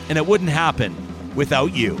Talk, and it wouldn't happen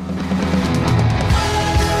without you.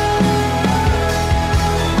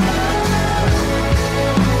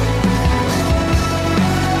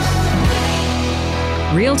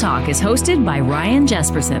 Real Talk is hosted by Ryan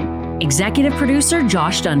Jesperson, executive producer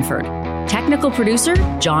Josh Dunford, technical producer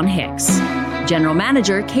John Hicks, general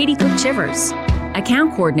manager Katie Cook-Chivers,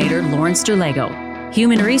 account coordinator Lawrence Derlego,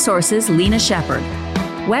 human resources Lena Shepard,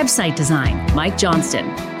 website design Mike Johnston,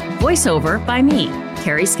 voiceover by me,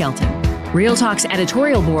 Carrie Skelton. Real Talk's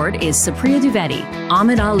editorial board is Supriya Dwivedi,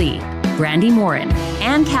 Ahmed Ali, Brandy Morin,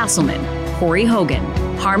 Ann Castleman, Corey Hogan,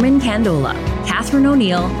 Harmon Candola, Catherine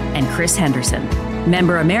O'Neill, and Chris Henderson.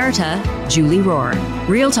 Member Emerita, Julie Rohr.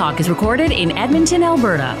 Real Talk is recorded in Edmonton,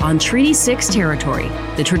 Alberta on Treaty 6 territory,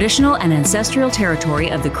 the traditional and ancestral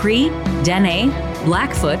territory of the Cree, Dene,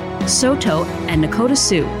 Blackfoot, Saulteaux, and Nakota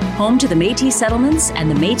Sioux, home to the Métis settlements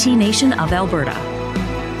and the Métis Nation of Alberta.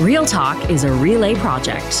 Real Talk is a relay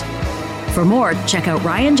project. For more, check out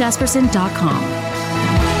ryanjesperson.com.